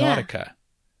boat of Nautica.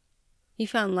 You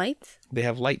found lights? They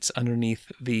have lights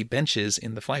underneath the benches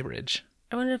in the flybridge.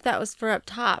 I wonder if that was for up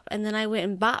top. And then I went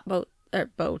and bought I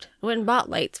went and bought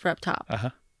lights for up top.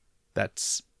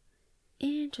 That's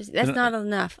interesting. That's not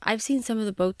enough. I've seen some of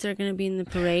the boats that are going to be in the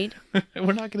parade.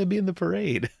 We're not going to be in the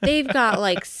parade. They've got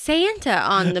like Santa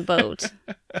on the boat.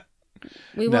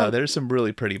 There's some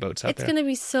really pretty boats out there. It's going to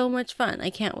be so much fun.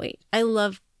 I can't wait. I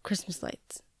love Christmas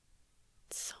lights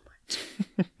so much.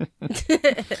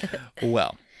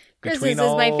 Well, Christmas is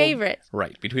my favorite.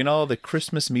 Right. Between all the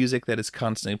Christmas music that is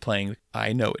constantly playing,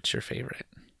 I know it's your favorite.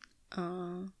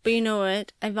 But you know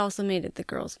what? I've also made it the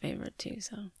girls' favorite too,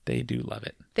 so. They do love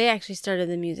it. They actually started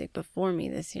the music before me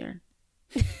this year.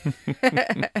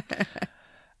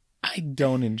 I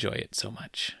don't enjoy it so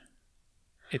much.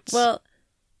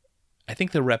 I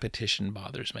think the repetition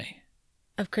bothers me.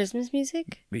 Of Christmas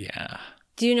music? Yeah.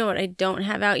 Do you know what I don't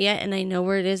have out yet? And I know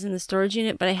where it is in the storage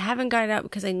unit, but I haven't got it out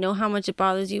because I know how much it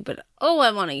bothers you, but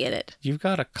I want to get it. You've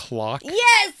got a clock?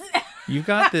 Yes! You've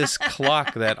got this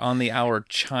clock that on the hour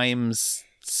chimes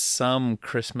some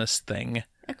Christmas thing.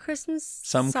 A Christmas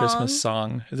Some song. Christmas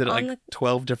song. Is it like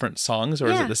 12 different songs, or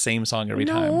is it the same song every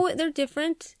time? No, they're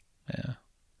different. Yeah.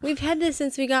 We've had this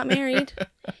since we got married.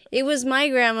 It was my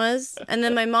grandma's, and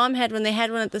then my mom had one. They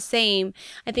had one at the same.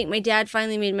 I think my dad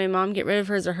finally made my mom get rid of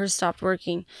hers, or hers stopped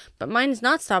working. But mine has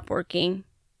not stopped working.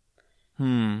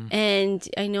 And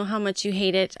I know how much you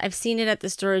hate it. I've seen it at the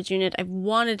storage unit. I've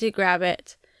wanted to grab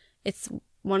it. It's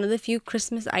one of the few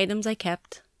Christmas items I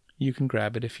kept. You can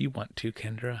grab it if you want to,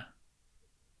 Kendra.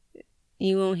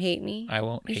 You won't hate me? I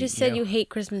won't hate you. You just said you hate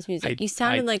Christmas music. You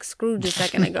sounded like Scrooge a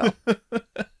second ago.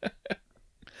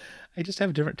 I just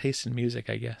have a different taste in music,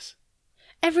 I guess.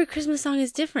 Every Christmas song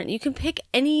is different. You can pick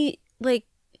any, All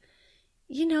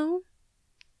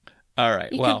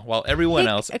right. Well, while everyone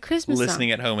else listening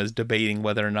song at home is debating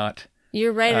whether or not...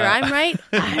 You're right or I'm right,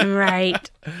 I'm right.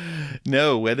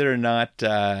 No, whether or not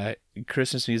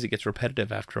Christmas music gets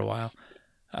repetitive after a while.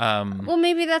 Well,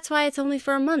 maybe that's why it's only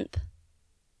for a month.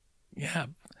 Yeah.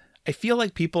 I feel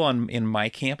like people in my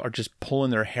camp are just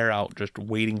pulling their hair out, just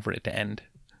waiting for it to end.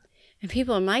 And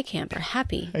people in my camp are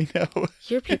happy. I know.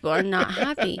 Your people are not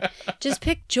happy. Just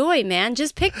pick joy, man.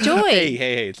 Just pick joy.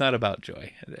 Hey, it's not about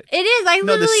joy. It is.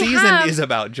 The season is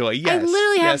about joy. Yes. I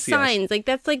literally have signs. Like,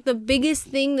 that's like the biggest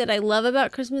thing that I love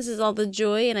about Christmas is all the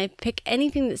joy. And I pick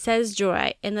anything that says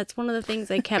joy. And that's one of the things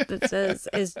I kept that says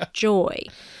is joy.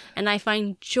 And I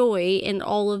find joy in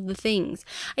all of the things.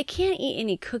 I can't eat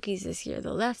any cookies this year,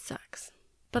 though. That sucks.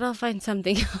 But I'll find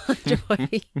something on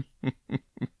joy.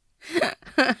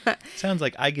 Sounds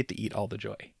like I get to eat all the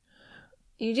joy.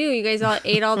 You do. You guys all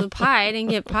ate all the pie. I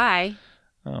didn't get pie.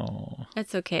 Oh.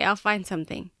 That's okay. I'll find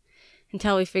something.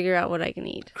 until we figure out what I can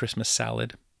eat. Christmas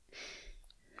salad.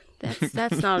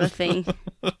 That's not a thing.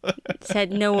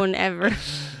 Said no one ever.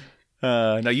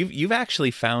 No, you've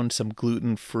actually found some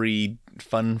gluten-free,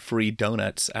 fun-free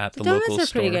donuts at the local store. Donuts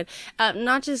are pretty good.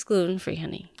 Not just gluten-free,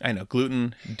 honey. I know.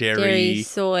 Gluten, dairy,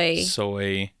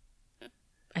 soy.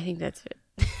 I think that's it.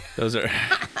 Those are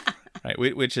right,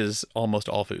 which is almost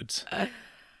all foods.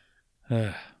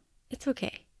 It's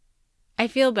okay. I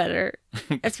feel better.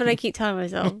 That's what I keep telling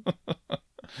myself,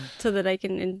 so that I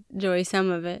can enjoy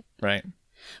some of it. Right.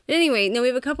 But anyway, we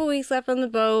have a couple weeks left on the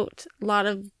boat. A lot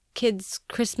of kids'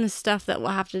 Christmas stuff that we'll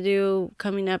have to do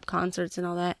coming up, concerts and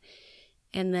all that.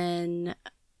 And then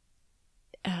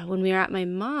when we are at my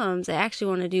mom's, I actually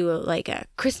want to do a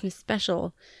Christmas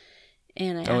special.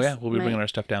 And we'll be bringing our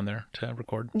stuff down there to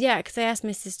record. Yeah, because I asked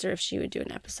my sister if she would do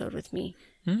an episode with me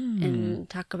and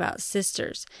talk about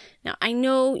sisters. Now, I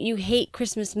know you hate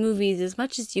Christmas movies as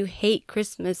much as you hate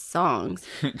Christmas songs.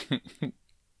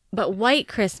 But White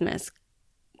Christmas.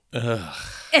 Ugh.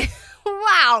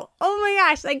 Wow. Oh my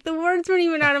gosh. The words weren't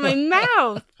even out of my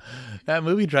mouth. That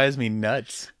movie drives me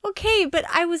nuts. Okay, but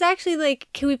I was actually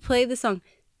can we play the song?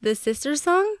 The sister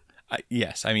song?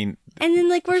 Yes. I mean, and then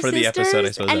we're for sisters, the episode,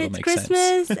 I suppose and that'll it's make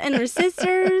Christmas, sense. and we're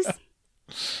sisters.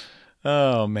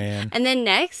 Oh, man. And then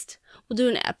next, we'll do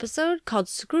an episode called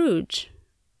Scrooge.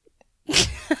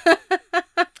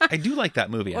 I do like that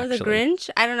movie, or actually. The Grinch.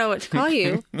 I don't know what to call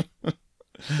you.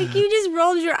 You just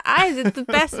rolled your eyes. It's the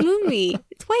best movie.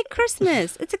 It's White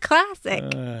Christmas. It's a classic.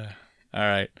 All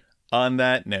right. On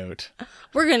that note,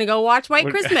 we're going to go watch White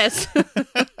Christmas.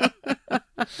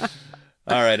 All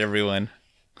right, everyone.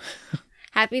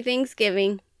 Happy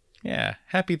Thanksgiving. Yeah.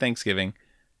 Happy Thanksgiving.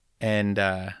 And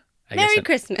Merry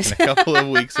Christmas. In a couple of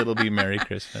weeks, it'll be Merry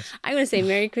Christmas. I'm going to say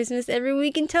Merry Christmas every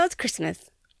week until it's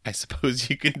Christmas. I suppose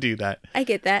you can do that. I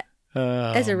get that.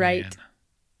 As a right. Man.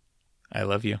 I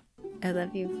love you. I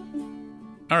love you.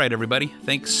 All right, everybody.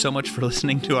 Thanks so much for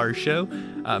listening to our show.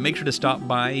 Make sure to stop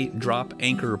by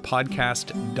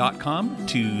dropanchorpodcast.com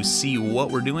to see what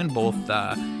we're doing, both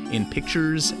in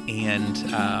pictures and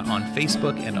on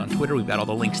Facebook and on Twitter. We've got all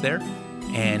the links there.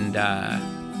 And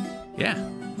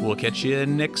we'll catch you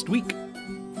next week.